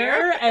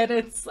yappier. And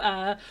it's,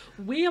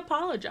 we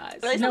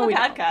apologize. At least on the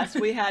podcast,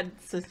 we had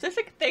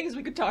specific things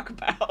we could talk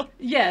about.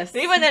 Yes.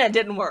 Even then, it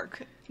didn't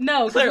work.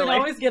 No, because we'd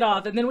always get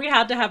off, and then we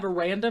had to have a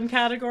random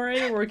category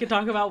where we could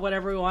talk about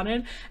whatever we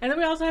wanted, and then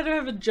we also had to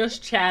have a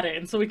just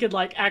chatting, so we could,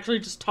 like, actually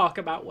just talk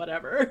about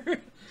whatever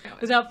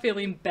without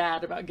feeling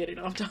bad about getting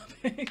off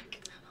topic.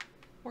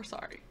 We're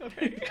sorry.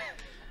 Okay.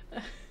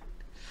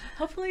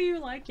 Hopefully you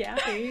like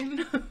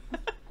yapping.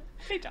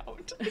 I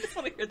don't. I just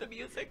want to hear the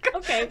music.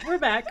 Okay, we're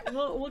back.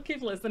 We'll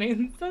keep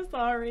listening. So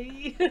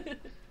sorry.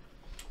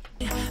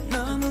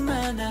 너무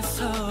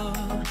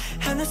많아서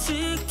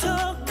하나씩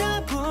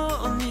적다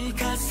보니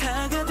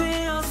가사가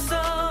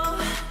되었어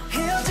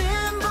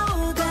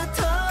헤어짐보다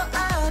더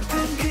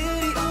아픈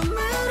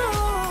그리움으로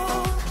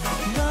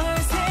널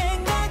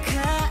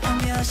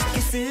생각하며 쉽게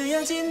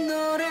쓰여진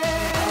노래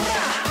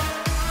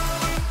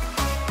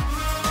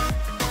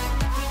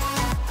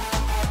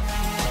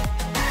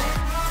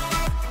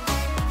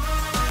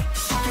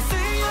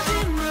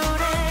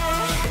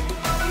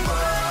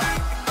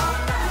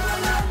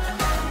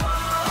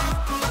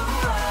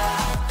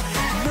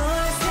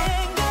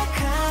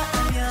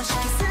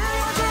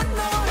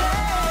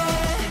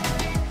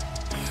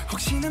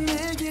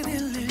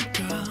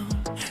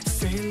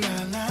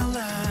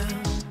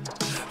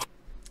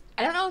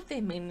I don't know if they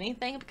mean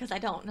anything because I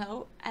don't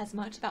know as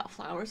much about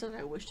flowers as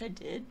I wish I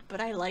did, but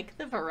I like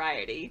the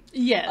variety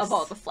of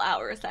all the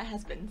flowers that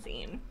has been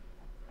seen.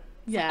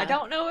 Yeah. So I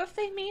don't know if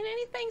they mean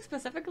anything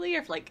specifically or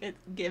if, like, it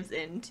gives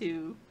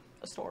into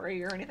a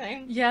story or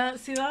anything. Yeah,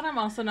 see, that I'm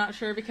also not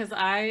sure because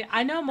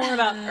I know more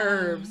about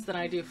herbs than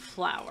I do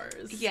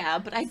flowers. Yeah,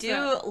 but I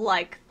do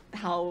like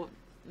how,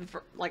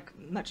 like,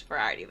 much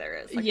variety there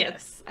is. Like,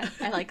 yes.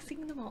 I like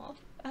seeing them all.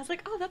 I was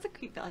like, oh, that's a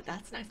cute flower.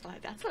 That's a nice flower.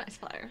 That's a nice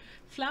flower.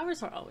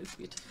 Flowers are always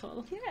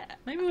beautiful. Yeah.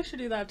 Maybe we should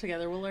do that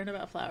together. We'll learn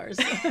about flowers.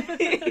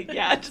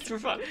 Yeah, just for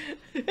fun.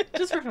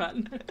 Just for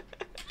fun.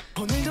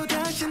 오늘도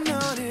다시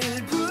너를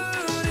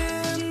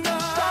부른다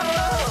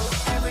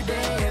Every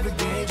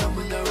day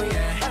전부 너 위해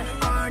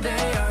All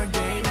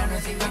day 나는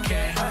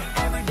생각해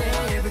Every day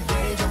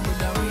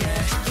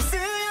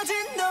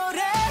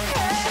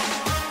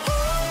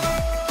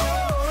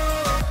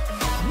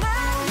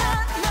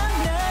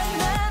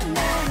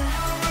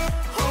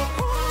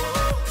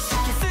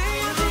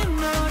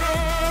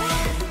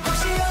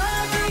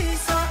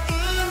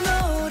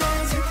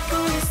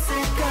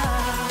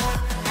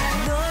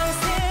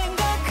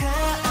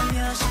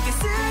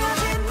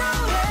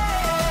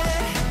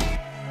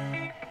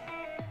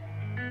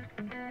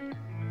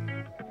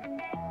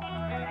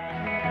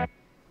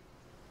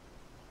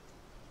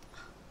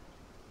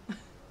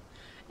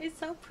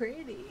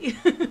pretty.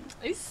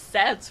 These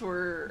sets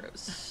were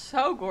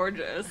so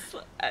gorgeous.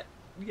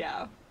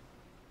 Yeah.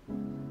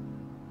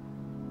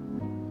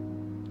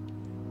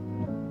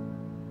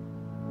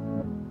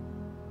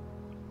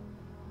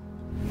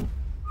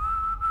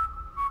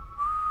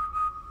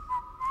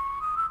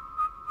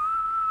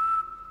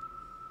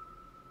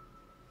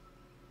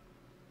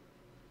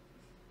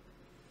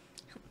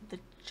 The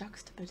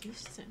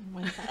juxtaposition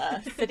with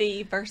the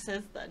city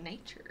versus the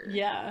nature.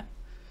 Yeah.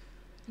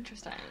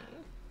 Interesting.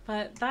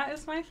 But that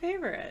is my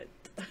favorite.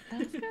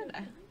 That's good. I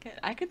like it.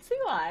 I could see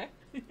why.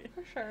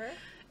 For sure.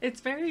 It's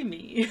very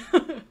me.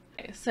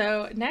 Okay,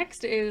 so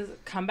next is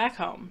Come Back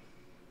Home.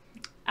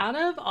 Out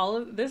of all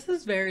of this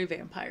is very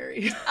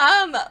vampire-y.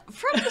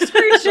 From the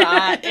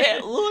screenshot,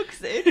 it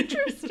looks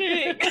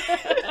interesting.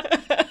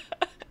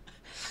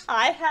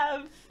 I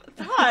have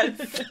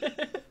thoughts.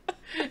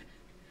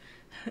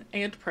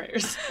 And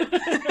prayers.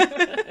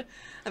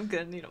 I'm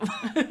gonna need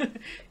them.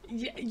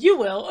 Yeah, you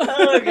will.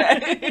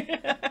 Okay.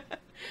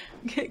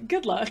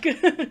 Good luck.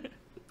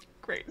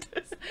 Great.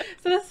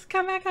 So let's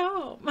come back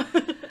home.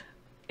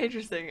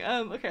 Interesting.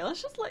 Okay,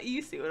 let's just let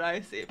you see what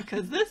I see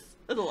because this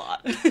is a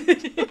lot.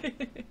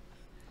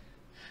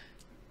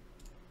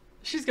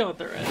 She's going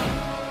through it.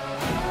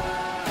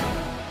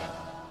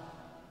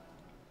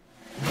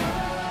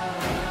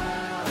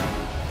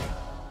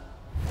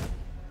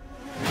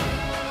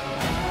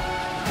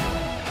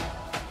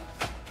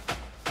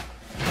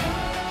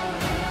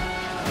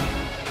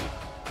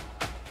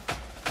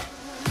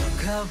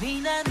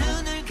 겁이 나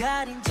눈을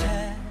가린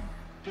채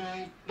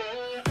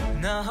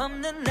너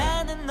없는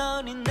나는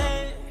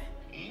어린애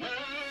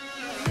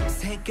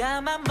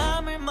새까만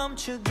맘을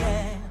멈추게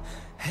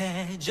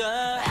해줘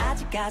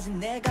아직까진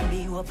내가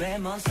미워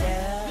베몬새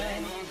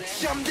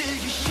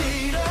잠들기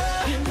싫어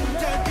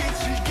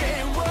달빛을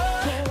깨워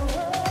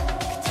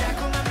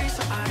달콤한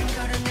미소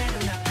아른거려 내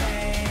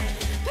눈앞에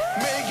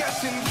매일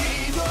같은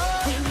기도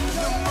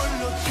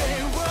눈물로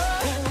채워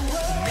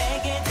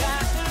내게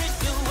닿을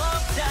수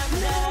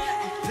없잖아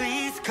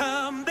Please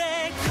come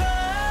back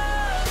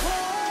home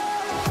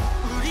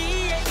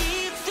우리의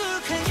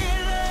익숙한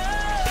길로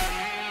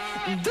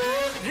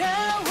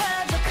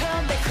돌아와줘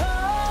come back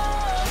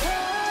home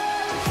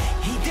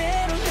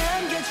이대로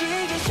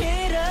남겨지기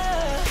싫어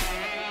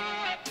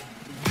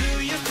Do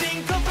you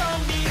think about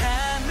me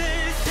밤을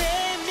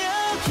새며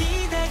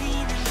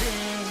기다리는데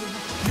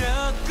몇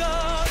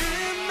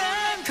걸음만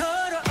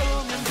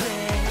걸어오면 돼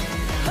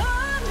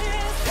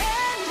어느새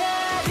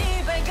날이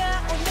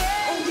밝아오네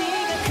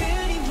네가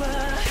그리워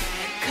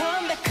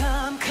Come back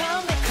home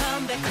come back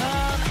come back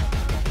home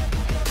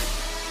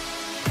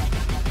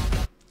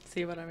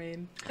See what I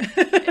mean?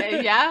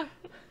 Yeah.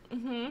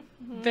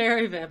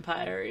 Very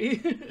vampire-y.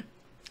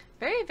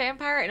 Very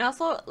vampire, and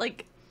also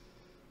like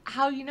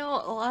how a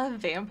lot of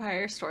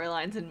vampire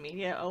storylines in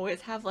media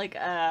always have like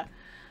a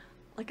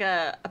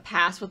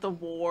past with a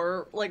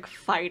war, like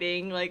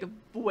fighting like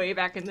way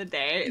back in the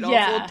day. It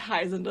Yeah. also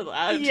ties into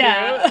that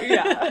Yeah. too.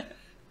 Yeah.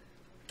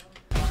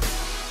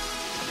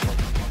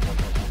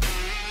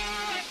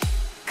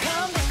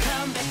 come back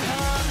home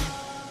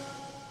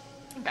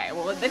Okay,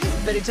 well they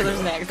just bit each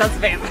other's necks. That's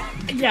vampire.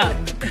 Yeah.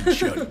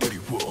 전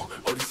그리워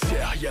어느새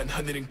하얀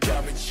하늘은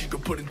까매지고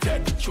푸른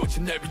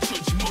달빛조차 날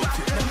비추지 못해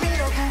난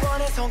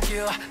미뤄구원의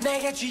손길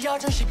내게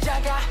쥐어준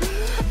십자가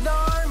널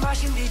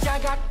마신 뒤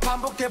자각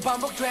반복돼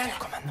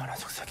달콤한 노란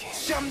속삭임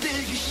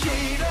잠들기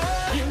싫어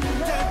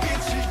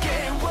달빛을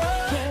깨워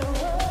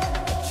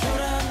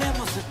초라한 내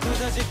모습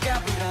굳어질까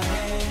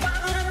불안해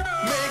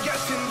매일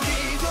같은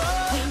기도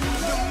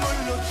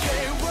눈물로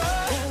채워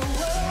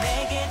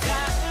내게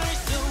닿을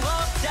수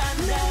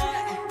없잖아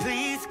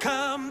Please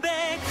come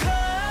back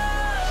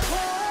home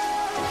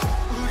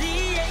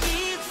우리의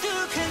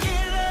익숙한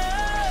길로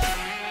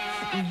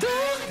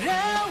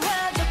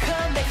돌아와줘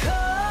come back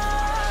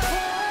home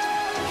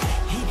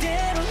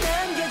이대로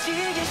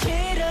남겨지기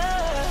싫어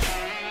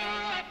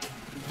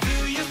Do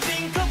you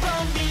think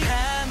about me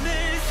밤을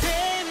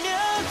새며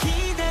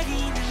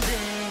기다리는데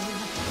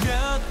몇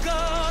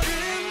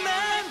걸음만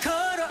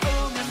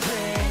걸어오면 돼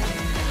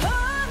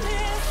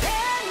어느새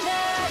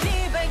날이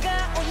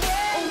밝아오네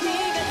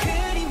네가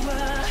그리워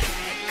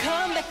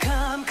Come back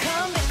home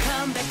come back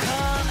come back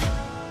home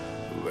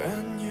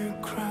When you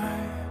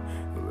cry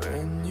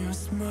When you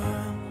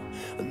smile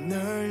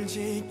널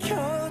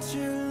지켜줄래잖아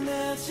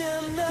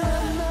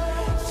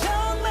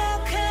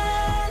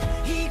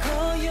정막한 이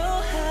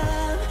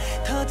고요함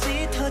더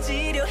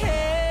짙어지려 해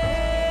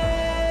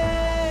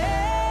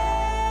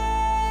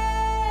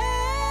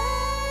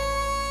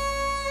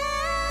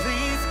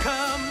Please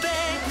come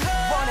back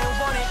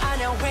home 원해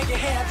아냐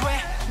회개해야 돼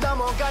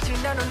넘어가지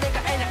나는 내가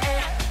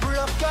애냐애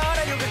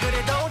물러가라 여기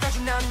그래도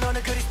다시 난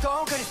너는 그리스도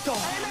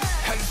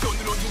한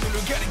손으로 두 눈을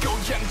가리고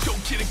양쪽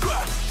길을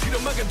꽉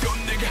틀어막아도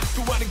내가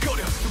또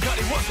아른거려 또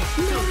가리워서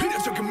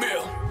필요적인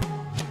밀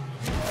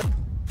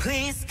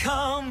Please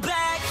come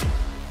back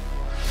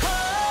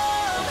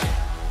home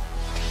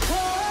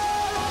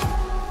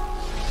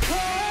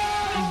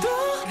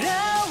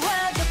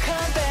돌아와줘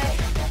come back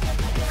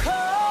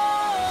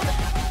home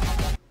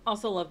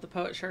Also love the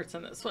poet shirts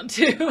in this one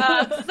too.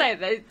 To say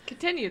they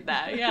continued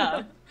that,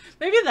 yeah.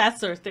 Maybe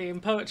that's their theme,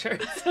 poet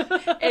shirts.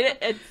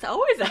 It's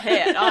always a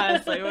hit,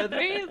 honestly, with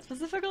me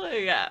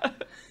specifically, yeah.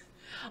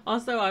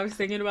 Also, I was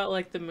thinking about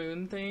like the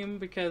moon theme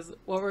because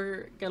what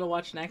we're gonna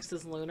watch next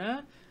is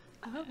Luna.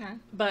 Oh, okay.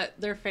 But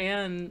their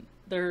fandom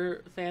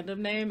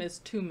name is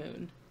Two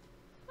Moon.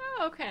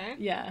 Oh, okay.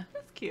 Yeah.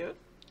 That's cute.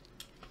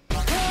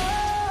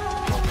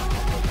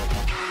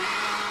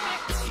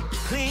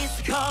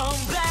 Please come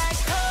back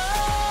home.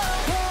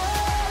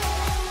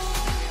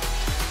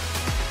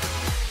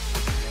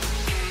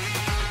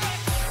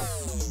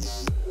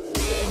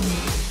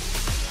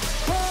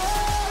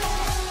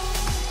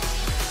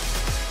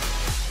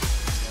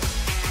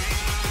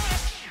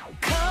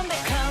 Come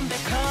back, come back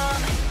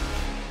home.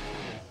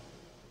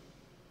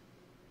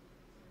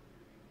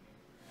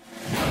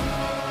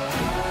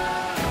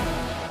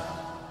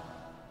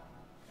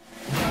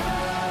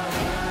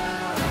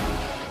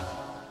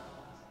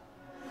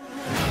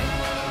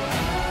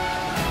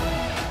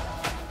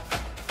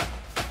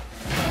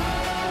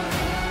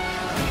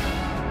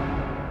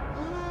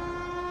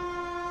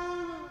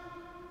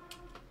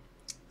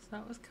 So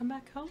that was Come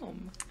Back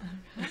Home.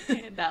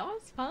 Okay, that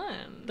was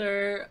fun.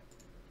 Their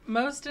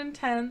most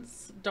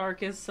intense,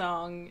 darkest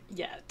song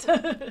yet.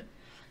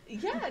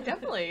 Yeah,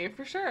 definitely,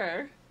 for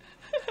sure.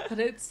 But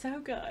it's so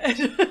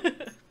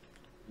good.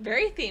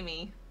 Very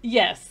themey.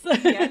 Yes.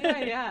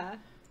 Yeah.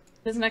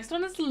 This next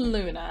one is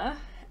Luna,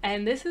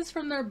 and this is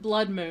from their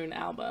Blood Moon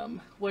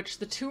album, which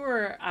the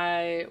tour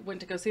I went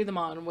to go see them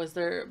on was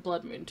their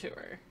Blood Moon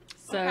tour.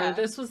 So Okay.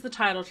 this was the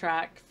title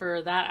track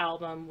for that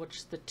album,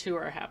 which the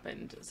tour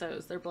happened. So it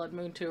was their Blood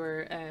Moon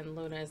tour, and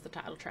Luna is the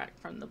title track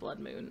from the Blood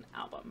Moon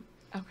album.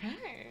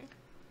 Okay.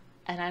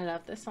 And I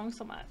love this song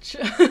so much.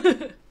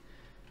 Yeah.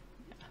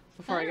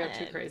 Before I go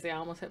too Fun. crazy, I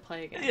almost hit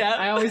play again. Yeah.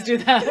 I always do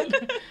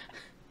that.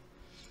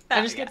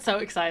 I just get so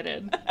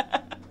excited.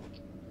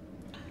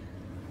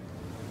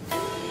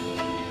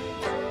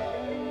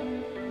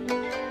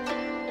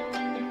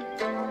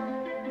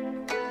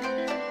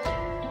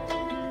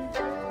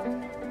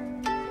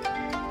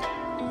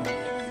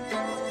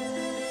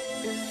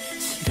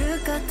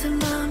 지륵 같은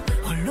맘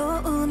홀로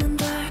우는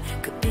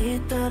달그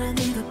있더라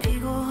니도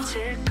피고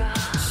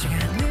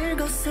시간을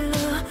거슬러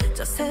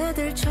저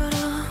새들처럼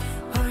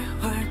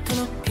훨훨 더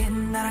높이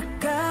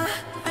날아가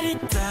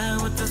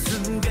아리따웠던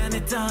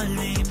순간의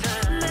떨림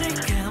나를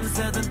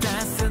감싸던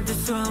따스한 두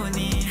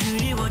손이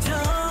그리워져.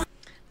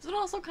 This one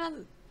also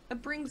kind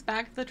of brings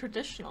back the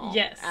traditional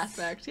Yes.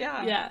 aspect.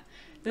 Yeah. Yeah.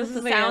 This is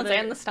the the sounds other-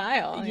 and the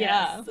style.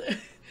 Yes. Yeah.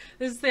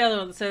 This is the other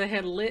one. So they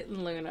had Lit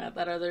and Luna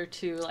that are their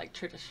two like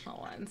traditional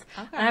ones.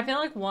 Okay. And I feel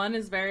like one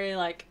is very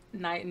like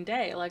night and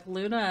day. Like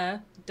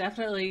Luna,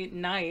 definitely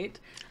night.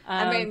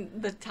 I mean,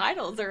 the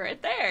titles are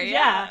right there.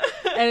 yeah.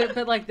 Yeah.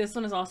 But like this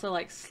one is also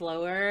like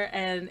slower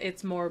and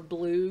it's more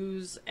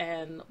blues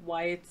and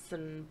whites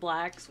and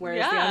blacks,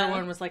 whereas the Yeah. other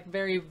one was like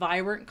very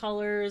vibrant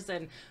colors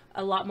and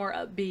a lot more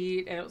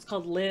upbeat, and it was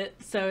called Lit.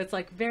 So it's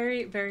like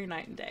very, very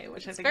night and day,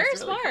 which I think Very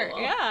is really smart.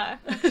 cool. Yeah.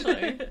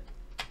 Actually.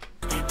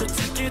 또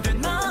찾게 된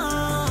널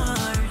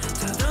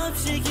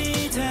덧없이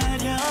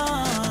기다려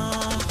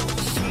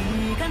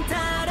시간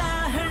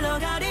따라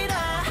흘러가리라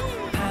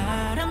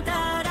바람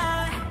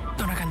따라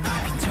떠나간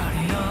너의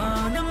빈자리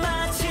너는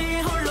마치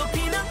홀로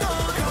피는 꽃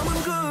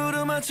검은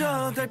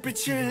구름마저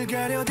달빛을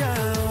가려다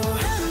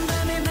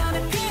한밤에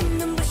맘에 핀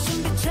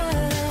눈부신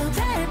빛처럼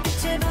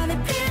달빛에 반해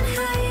핀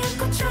하얀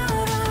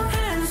꽃처럼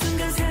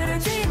한순간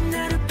사라진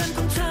하룻밤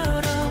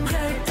꿈처럼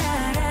별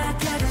따라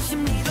가던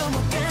심리도 못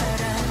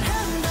가라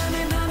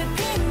한밤에 맘에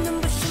핀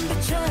눈부신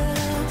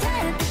빛처럼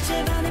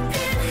달빛에 반해 핀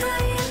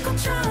하얀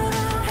꽃처럼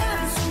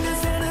한순간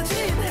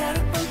사라진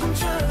하룻밤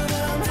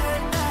꿈처럼 달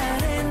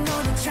아래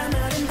너는 참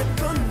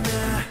아름답구나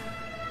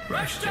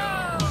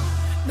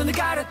눈을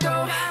가려도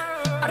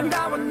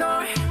아름다운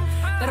널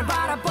나를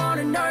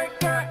바라보는 널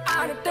girl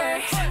out of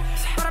day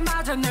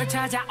바람마저 널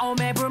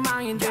찾아오매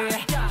불망인데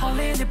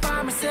홀린 네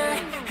밤을 새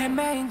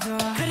헤매인 걸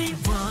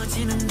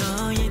그리워지는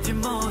너의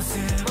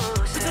뒷모습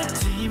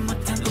붙잡지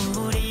못한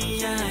우리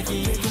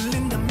이야기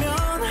들린다면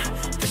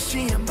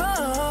다시 한번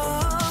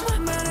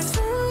말할 수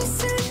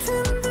있을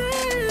텐데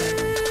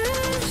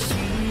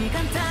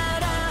시간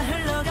따라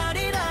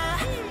흘러가리라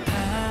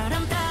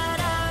바람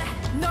따라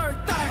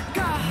널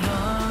따라가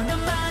너는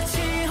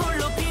마치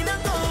홀로 피는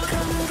꽃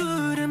검은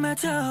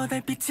구름마저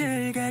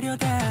달빛을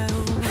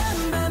가려다오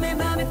한밤에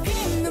맘에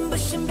핀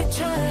눈부신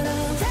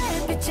빛처럼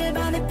달빛에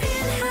반해 핀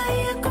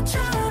하얀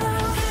꽃처럼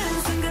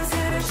한순간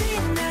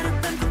사라진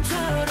하룻밤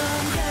꿈처럼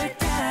별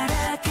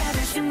따라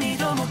가던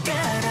심리도 못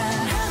가라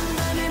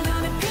한밤에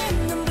맘에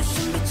핀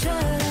눈부신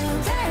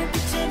빛처럼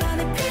달빛에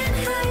반해 핀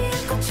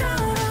하얀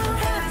꽃처럼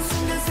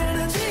한순간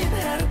사라진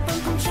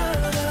하룻밤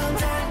꿈처럼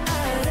달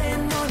아래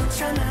너는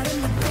참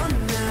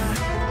아름답구나.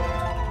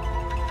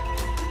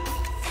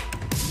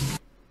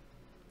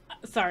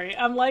 Sorry,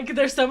 I'm like,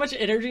 there's so much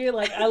energy.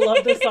 Like, I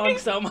love this song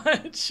so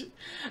much.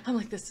 I'm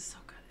like, this is so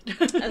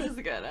good. This is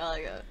good. I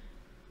like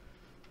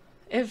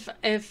it.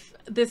 If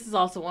this is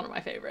also one of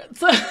my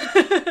favorites.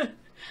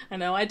 I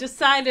know, I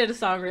decided a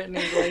song written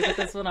in Italy, but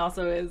this one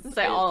also is.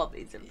 Say all of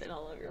these have been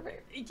all over your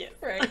face. Yes.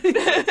 Right.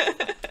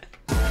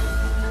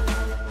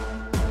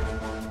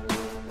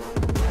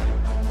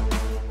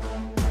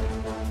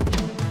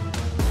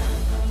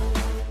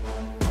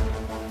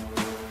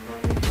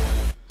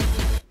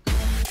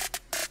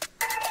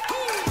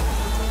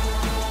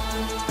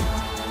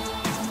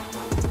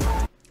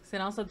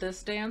 And also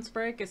this dance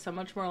break is so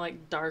much more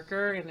like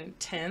darker and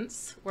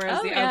intense,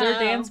 whereas the other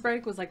dance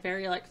break was like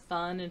very like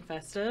fun and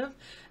festive.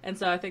 And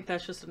so I think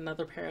that's just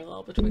another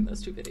parallel between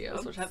those two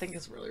videos, which I think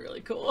is really,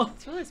 really cool.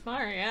 It's really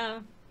smart, yeah.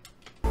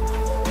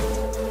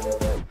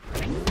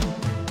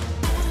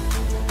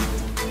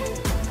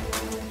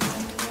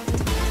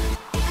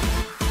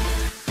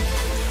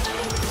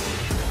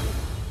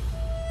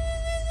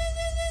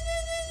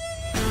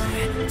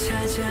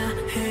 찾아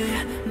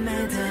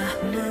헤매다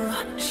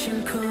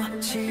무심코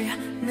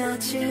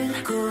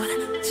지나친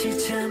꽃이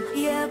참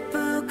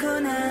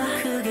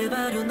예쁘구나 그게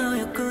바로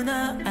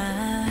너였구나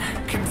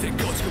금세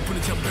꺼지고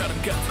부는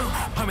잠바람 같아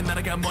화면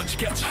날아가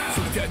먼지같이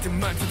소리 닿을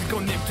듯만 쏟은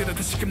꽃잎들은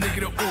다시금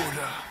내게로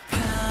오라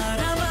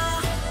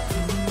바람아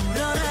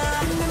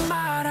불어라 내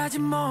말하지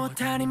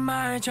못한 이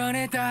말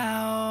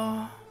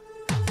전해다오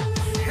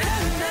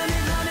나는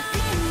너의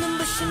핀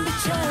눈부신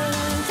빛처럼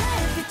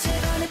달빛에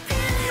반해 핀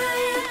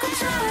하얀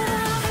꽃처럼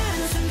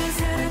한순간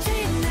사라진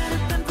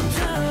하룻밤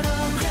꿈처럼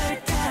날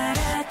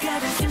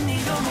따라가다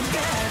심리도 못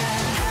가라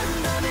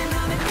한밤에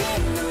너의 핀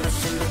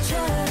눈부신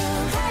빛처럼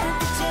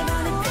달빛에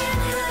반해 핀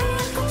하얀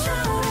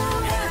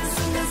꽃처럼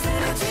한순간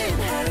사라진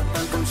하룻밤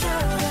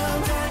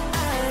꿈처럼 달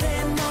아래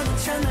너는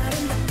참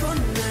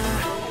아름답구나.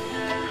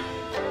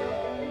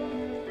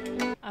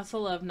 I also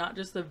love not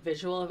just the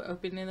visual of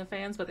opening the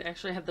fans, but they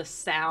actually have the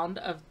sound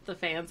of the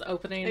fans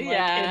opening. Like,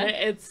 Yeah.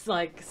 It's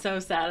like so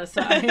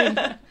satisfying.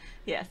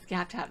 Yes, you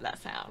have to have that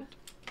sound.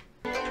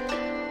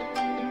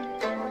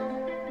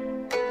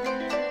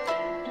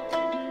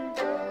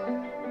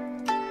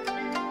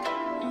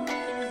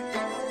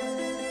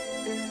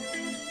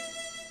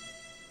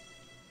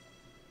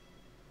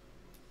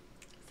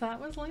 So that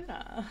was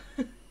Luna.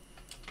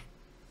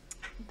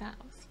 That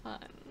was fun.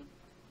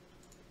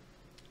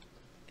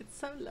 It's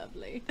so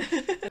lovely.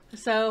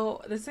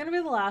 So this is going to be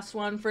the last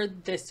one for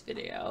this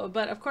video,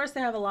 but of course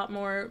they have a lot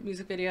more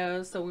music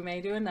videos, so we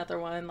may do another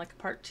one, like a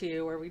part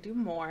 2 where we do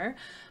more.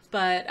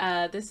 But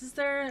this is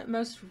their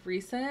most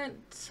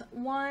recent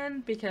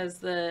one because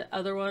the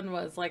other one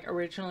was like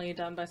originally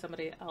done by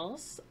somebody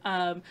else.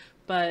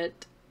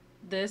 But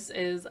this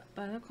is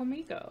Baila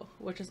Conmigo,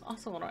 which is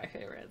also one of my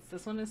favorites.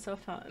 This one is so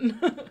fun.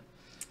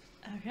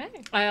 Okay.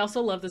 I also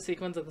love the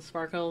sequins of the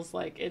sparkles.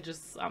 Like, it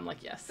just, I'm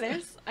like, yes.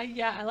 There's,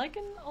 yeah, I like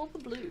all the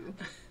blue.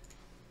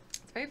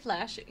 It's very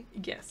flashy.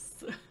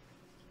 Yes.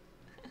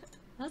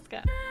 Let's go.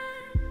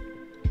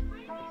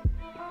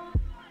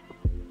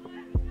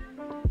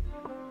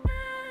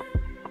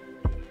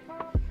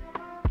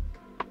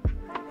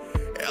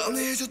 I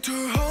need you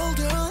to hold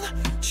on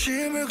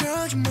집에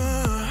가지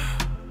마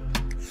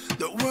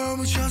The world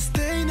will just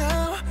stay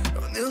now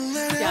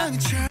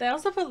Yeah. They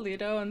also put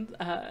Lido and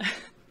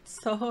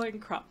Soho in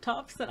crop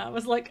tops, and I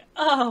was like,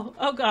 oh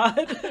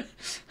god.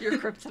 Your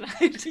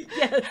kryptonite.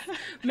 Yes.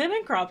 Men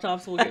in crop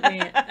tops will get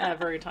me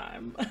every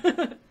time.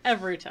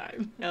 Every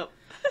time. Nope.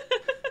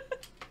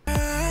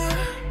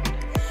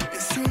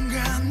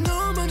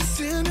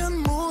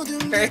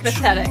 Very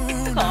pathetic.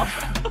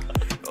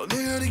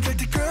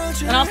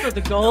 And also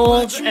the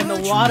gold and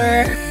the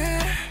water.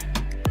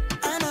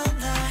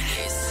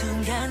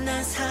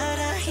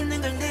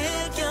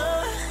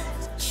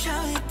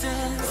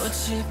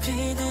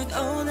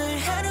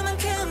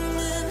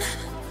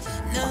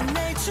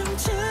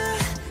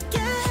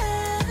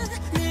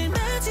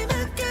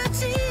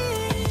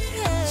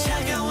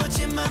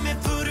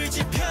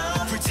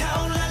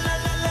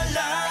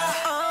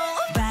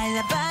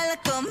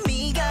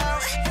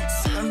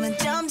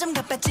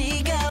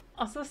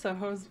 Also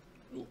Soho's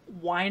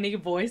whiny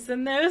voice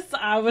in this,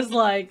 I was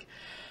like,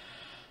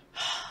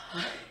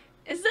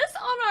 is this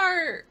on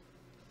our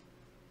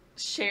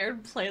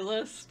shared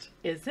playlist?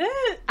 Is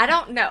it? I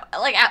don't know.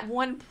 Like at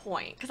one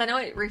point, because I know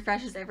it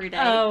refreshes every day.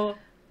 Oh.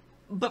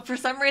 But for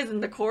some reason,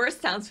 the chorus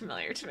sounds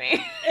familiar to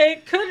me.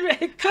 It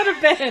could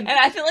have been. And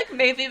I feel like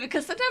maybe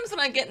because sometimes when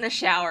I get in the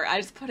shower,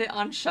 I just put it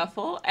on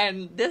shuffle,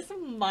 and this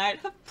might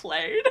have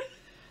played.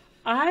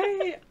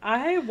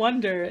 I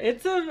wonder.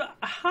 It's a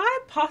high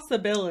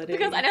possibility.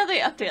 Because I know they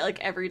update like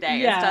every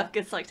day and stuff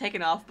gets like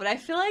taken off, but I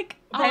feel like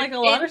like a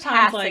lot of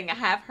times, passing, like, I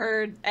have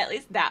heard at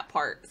least that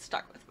part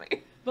stuck with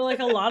me. But like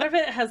a lot of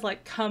it has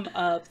like come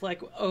up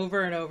like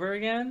over and over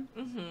again.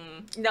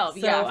 Mm-hmm. No, so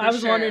yeah, I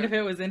was sure. wondering if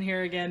it was in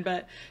here again,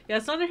 but yeah,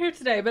 it's not in here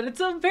today. But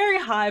it's a very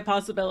high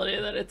possibility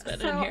that it's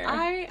been in here.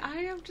 I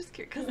am just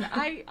curious because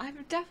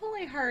I've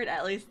definitely heard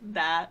at least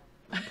that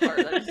part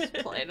that I just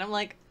played. And I'm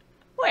like,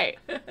 wait,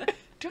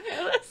 do I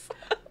know this?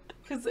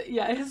 Because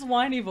yeah, his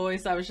whiny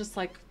voice, I was just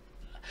like,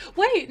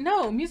 wait,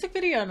 no, music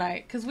video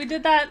night, because we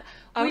did that.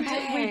 We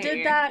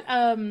did that.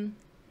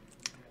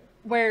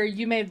 where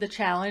you made the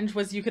challenge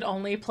was you could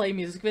only play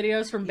music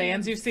videos from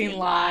bands you've seen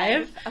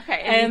live.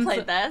 Okay, and you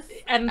played this?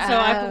 And so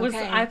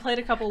I played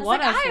a couple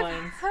ONEUS ones.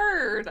 I've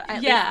heard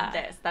at least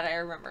this that I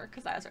remember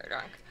because I was very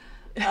drunk.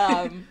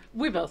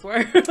 We both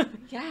were.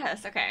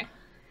 Yes, okay.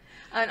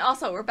 And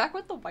also, we're back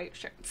with the white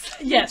shirts.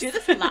 Yes. We do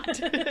this a lot.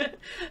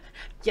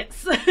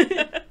 Yes.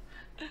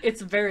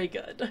 It's very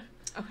good.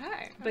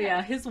 Okay. But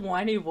yeah, his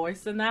whiny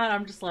voice in that,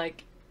 I'm just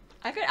like...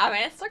 I mean,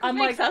 it stuck with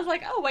me because I was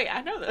like, oh, wait,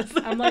 I know this.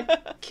 I'm like,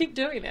 keep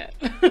doing it.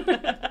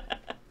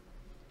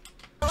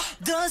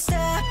 Don't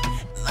stop,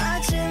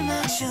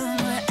 마지막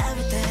춤을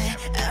every day,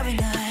 every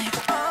night.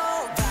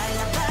 Oh,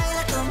 baila,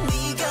 baila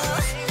conmigo.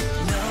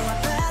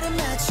 너와 발을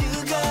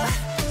맞추고.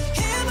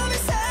 이 맘이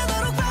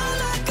새도록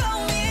baila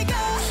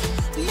conmigo,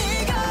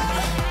 미고.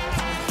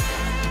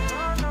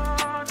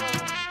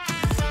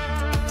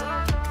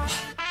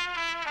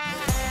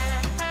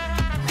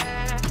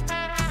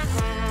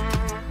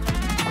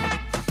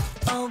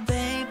 Oh,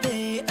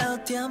 baby, el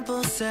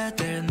tiempo se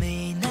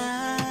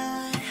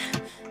termina.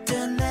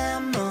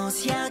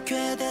 Tenemos ya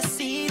que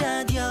decir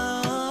adiós.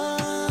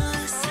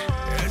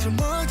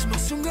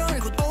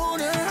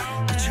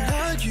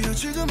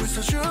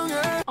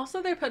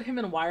 Also, they put him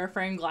in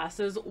wireframe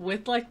glasses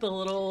with like the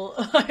little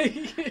like...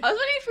 I was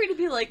waiting for you to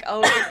be like,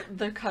 oh,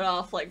 the cut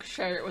off like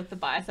shirt with the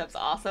biceps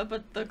also,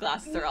 but the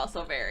glasses are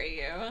also very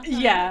you.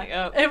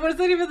 Yeah, Oh. it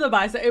wasn't even the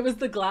bicep. It was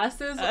the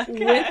glasses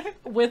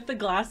with the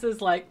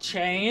glasses like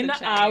chain. The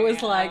chain, I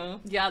was yeah. like,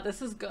 yeah,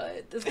 this is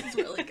good. This is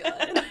really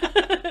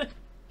good.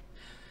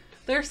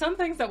 There are some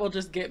things that will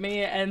just get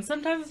me, and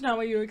sometimes it's not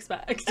what you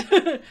expect.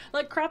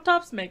 Like crop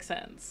tops make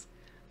sense.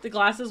 The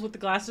glasses with the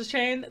glasses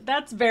chain,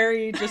 that's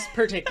very just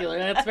particular.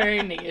 That's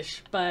very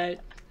niche, but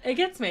it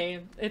gets me.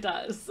 It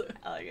does.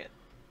 I like it.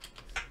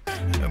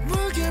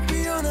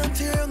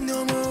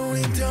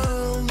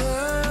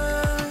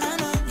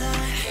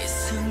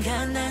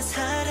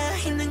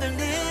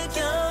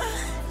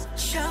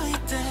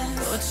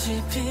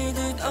 꽃이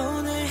피는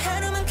오늘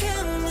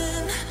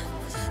하루만큼은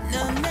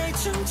넌 날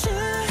춤추게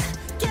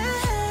해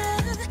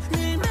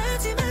늘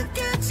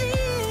마지막까지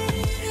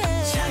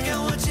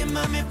차가워진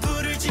맘에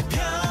불을 지펴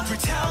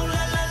불타올라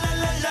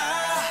라라라라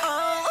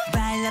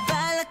Baila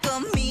baila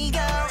conmigo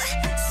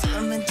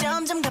숨은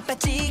점점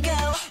가빠지고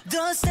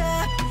Don't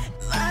stop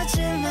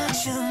마지막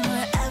춤을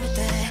every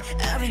day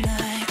every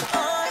night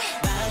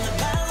Baila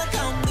baila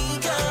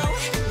conmigo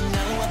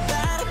너와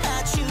발을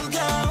맞추고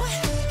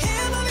이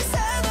맘이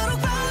새도록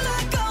baila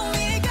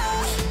conmigo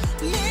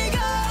미고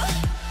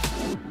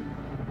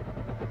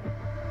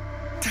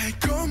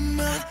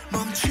달콤한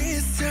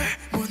멈칫을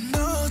못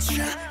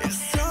놓쳐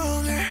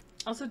일성을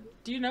Also,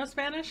 do you know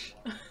Spanish?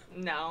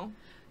 No.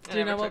 Do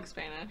you know took what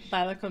Spanish?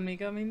 Baila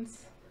Conmigo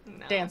means?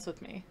 No. Dance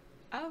with me.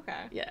 Oh,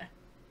 okay. Yeah.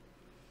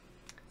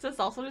 Does this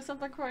also do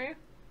something for you?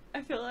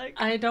 I feel like.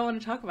 I don't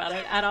want to talk about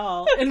it at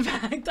all. In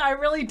fact, I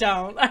really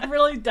don't. I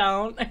really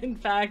don't. In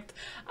fact,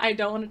 I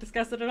don't want to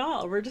discuss it at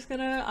all. I'm just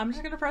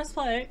gonna press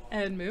play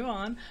and move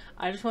on.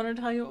 I just wanted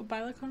to tell you what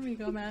Baila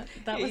Conmigo meant.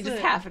 That You was just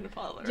it. happened to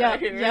follow it Yep, right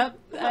here. yep.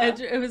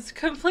 It was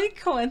complete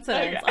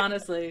coincidence, Okay.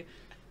 honestly.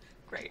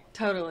 Great.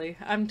 Totally.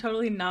 I'm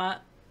totally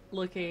not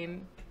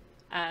looking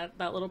at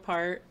that little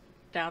part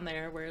down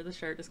there where the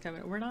shirt is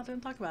coming. We're not gonna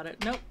talk about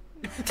it. Nope.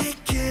 Te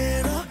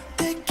quiero,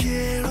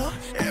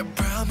 이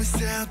밤이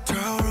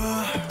새도록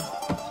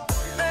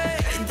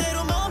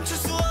이대로 멈출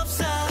수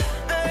없어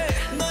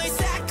너의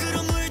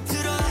사크로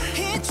물들어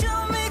이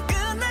춤이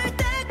끝날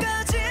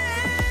때까지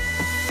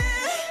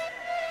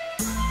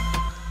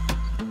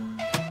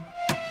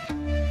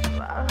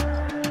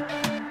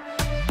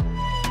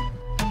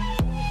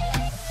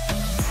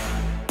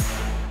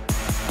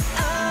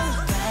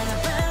Oh, baila,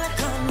 baila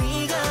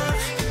conmigo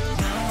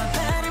너와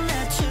발을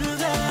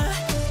맞추고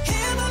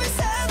이 맘이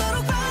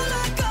새도록 baila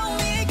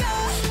conmigo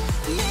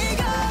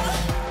미고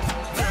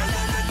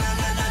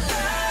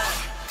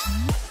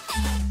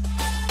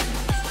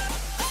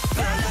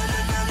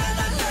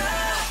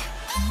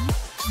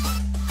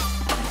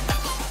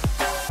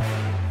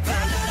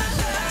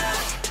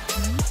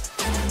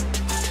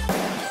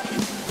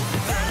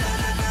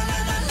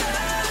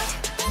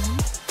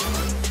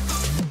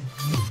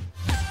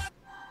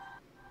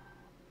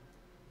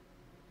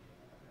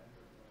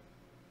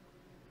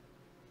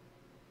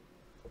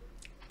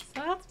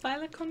So that's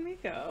Baila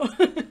Conmigo.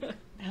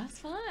 That was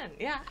fun.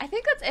 Yeah, I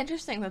think that's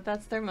interesting that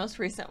that's their most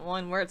recent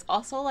one where it's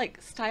also like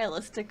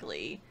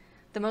stylistically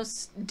the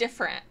most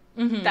different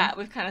that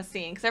we've kind of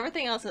seen because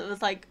everything else it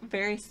was like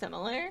very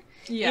similar.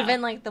 Yeah.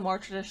 Even like the more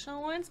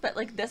traditional ones, but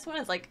like this one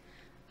is like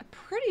a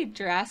pretty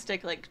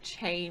drastic like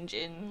change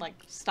in like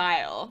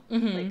style,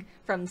 like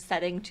from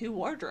setting to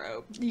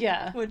wardrobe,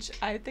 Yeah. which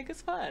I think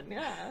is fun.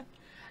 Yeah.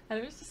 And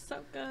it was just so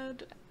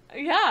good.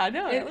 Yeah,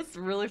 no, it was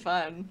really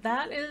fun.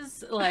 That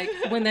is like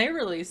when they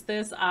released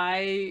this,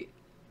 I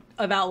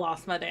about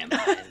lost my damn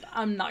mind.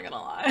 I'm not gonna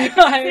lie.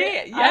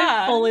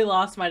 I fully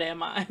lost my damn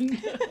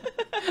mind.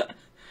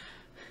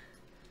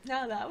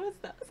 No, that was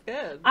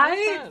good.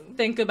 I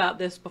think about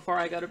this before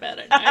I go to bed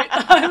at night.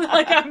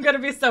 I'm gonna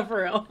be so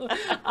for real.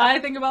 I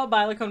think about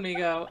Baila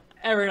Conmigo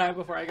every night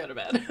before I go to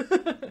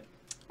bed.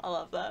 I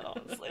love that,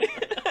 honestly.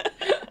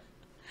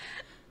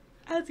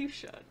 As you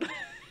should.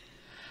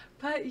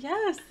 But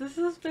yes, this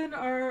has been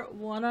our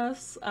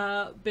ONEUS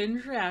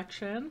binge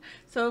reaction.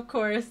 So of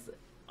course,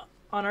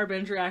 on our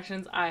binge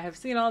reactions, I have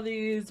seen all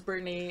these.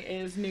 Brittany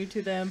is new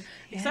to them,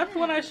 except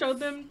when I showed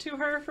them to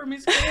her for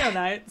music video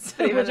nights,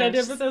 which I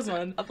did with this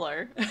one. A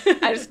blur.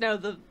 I just know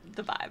the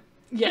vibe.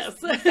 Yes.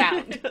 The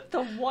sound.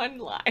 The one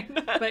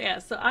line. But yeah,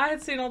 so I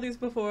had seen all these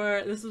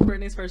before. This is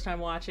Brittany's first time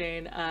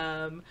watching.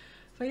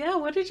 But yeah,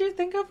 what did you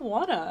think of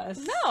ONEUS?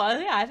 No,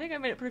 yeah, I think I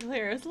made it pretty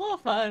clear. It was a lot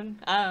of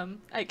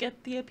fun. I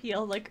get the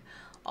appeal, like,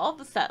 all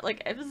the set,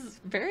 like, it was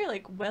very,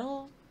 like,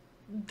 well,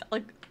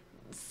 like,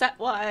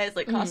 set-wise,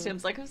 like,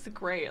 costumes, like, it was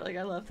great. Like,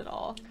 I loved it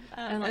all.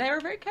 And they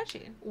were very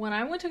catchy. When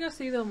I went to go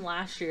see them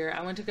last year,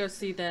 I went to go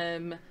see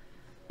them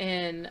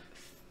in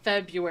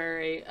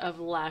February of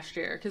last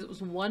year, because it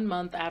was 1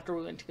 month after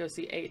we went to go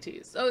see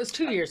ATEEZ. Oh, it was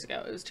 2 years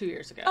ago. It was 2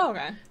 years ago. Oh,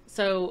 okay.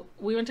 So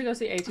we went to go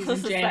see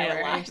ATEEZ in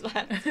January.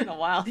 It's been a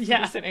while since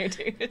Yeah. we've seen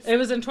ATEEZ. It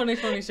was in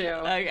 2022.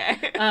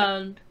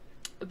 Okay.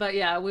 But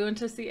yeah, we went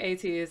to see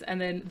ATEEZ, and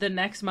then the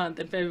next month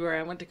in February,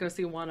 I went to go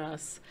see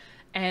ONEUS.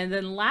 And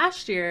then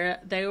last year,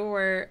 they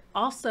were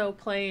also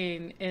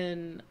playing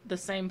in the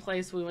same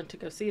place we went to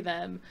go see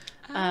them.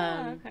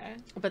 Okay.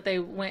 But they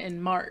went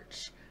in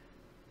March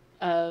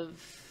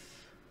of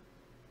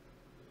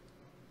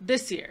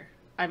this year.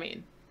 I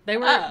mean, they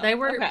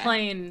were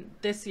playing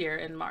this year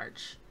in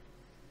March.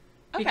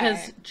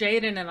 Because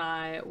Jaden and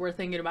I were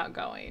thinking about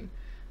going.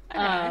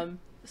 Okay.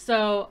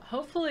 So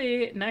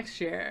hopefully next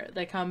year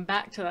they come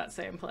back to that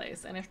same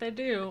place, and if they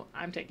do,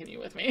 I'm taking you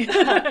with me.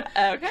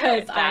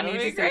 Okay, I need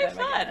to see them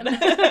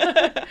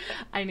again.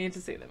 I need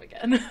to see them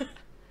again.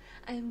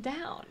 I am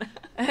down.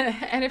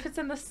 And if it's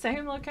in the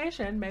same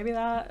location, maybe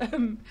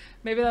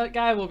that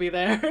guy will be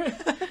there.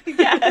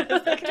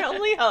 Yes, I can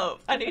only hope.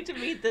 I need to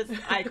meet this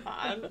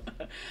icon.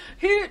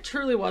 He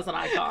truly was an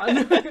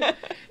icon.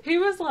 He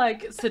was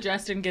like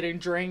suggesting getting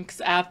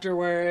drinks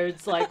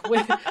afterwards, like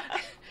with.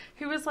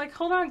 He was like,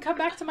 hold on, come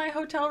back to my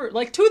hotel room.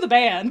 Like, to the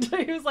band.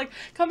 He was like,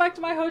 come back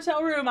to my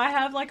hotel room. I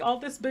have, like, all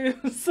this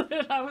booze.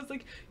 And I was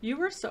like, you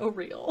were so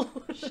real.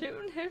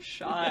 Shooting his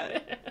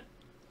shot.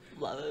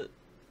 Love it.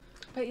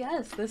 But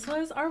yes, this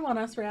was our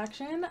ONEUS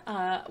reaction.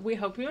 We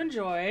hope you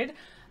enjoyed.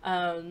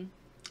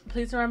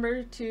 Please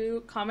remember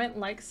to comment,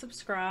 like,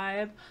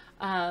 subscribe.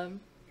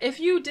 If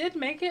you did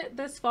make it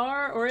this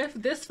far, or if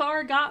this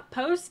far got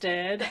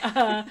posted,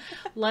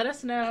 let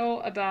us know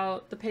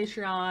about the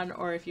Patreon,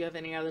 or if you have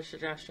any other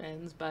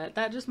suggestions. But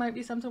that just might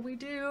be something we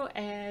do.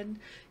 And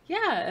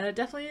yeah,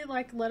 definitely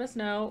like let us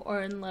know,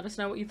 and let us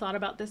know what you thought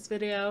about this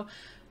video.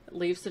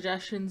 Leave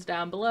suggestions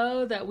down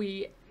below that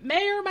we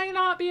may or may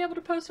not be able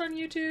to post on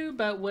YouTube,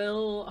 but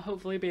we'll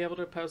hopefully be able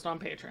to post on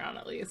Patreon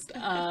at least.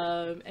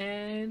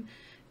 And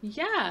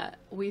yeah,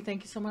 we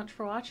thank you so much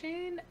for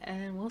watching,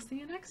 and we'll see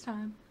you next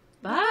time.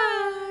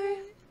 Bye!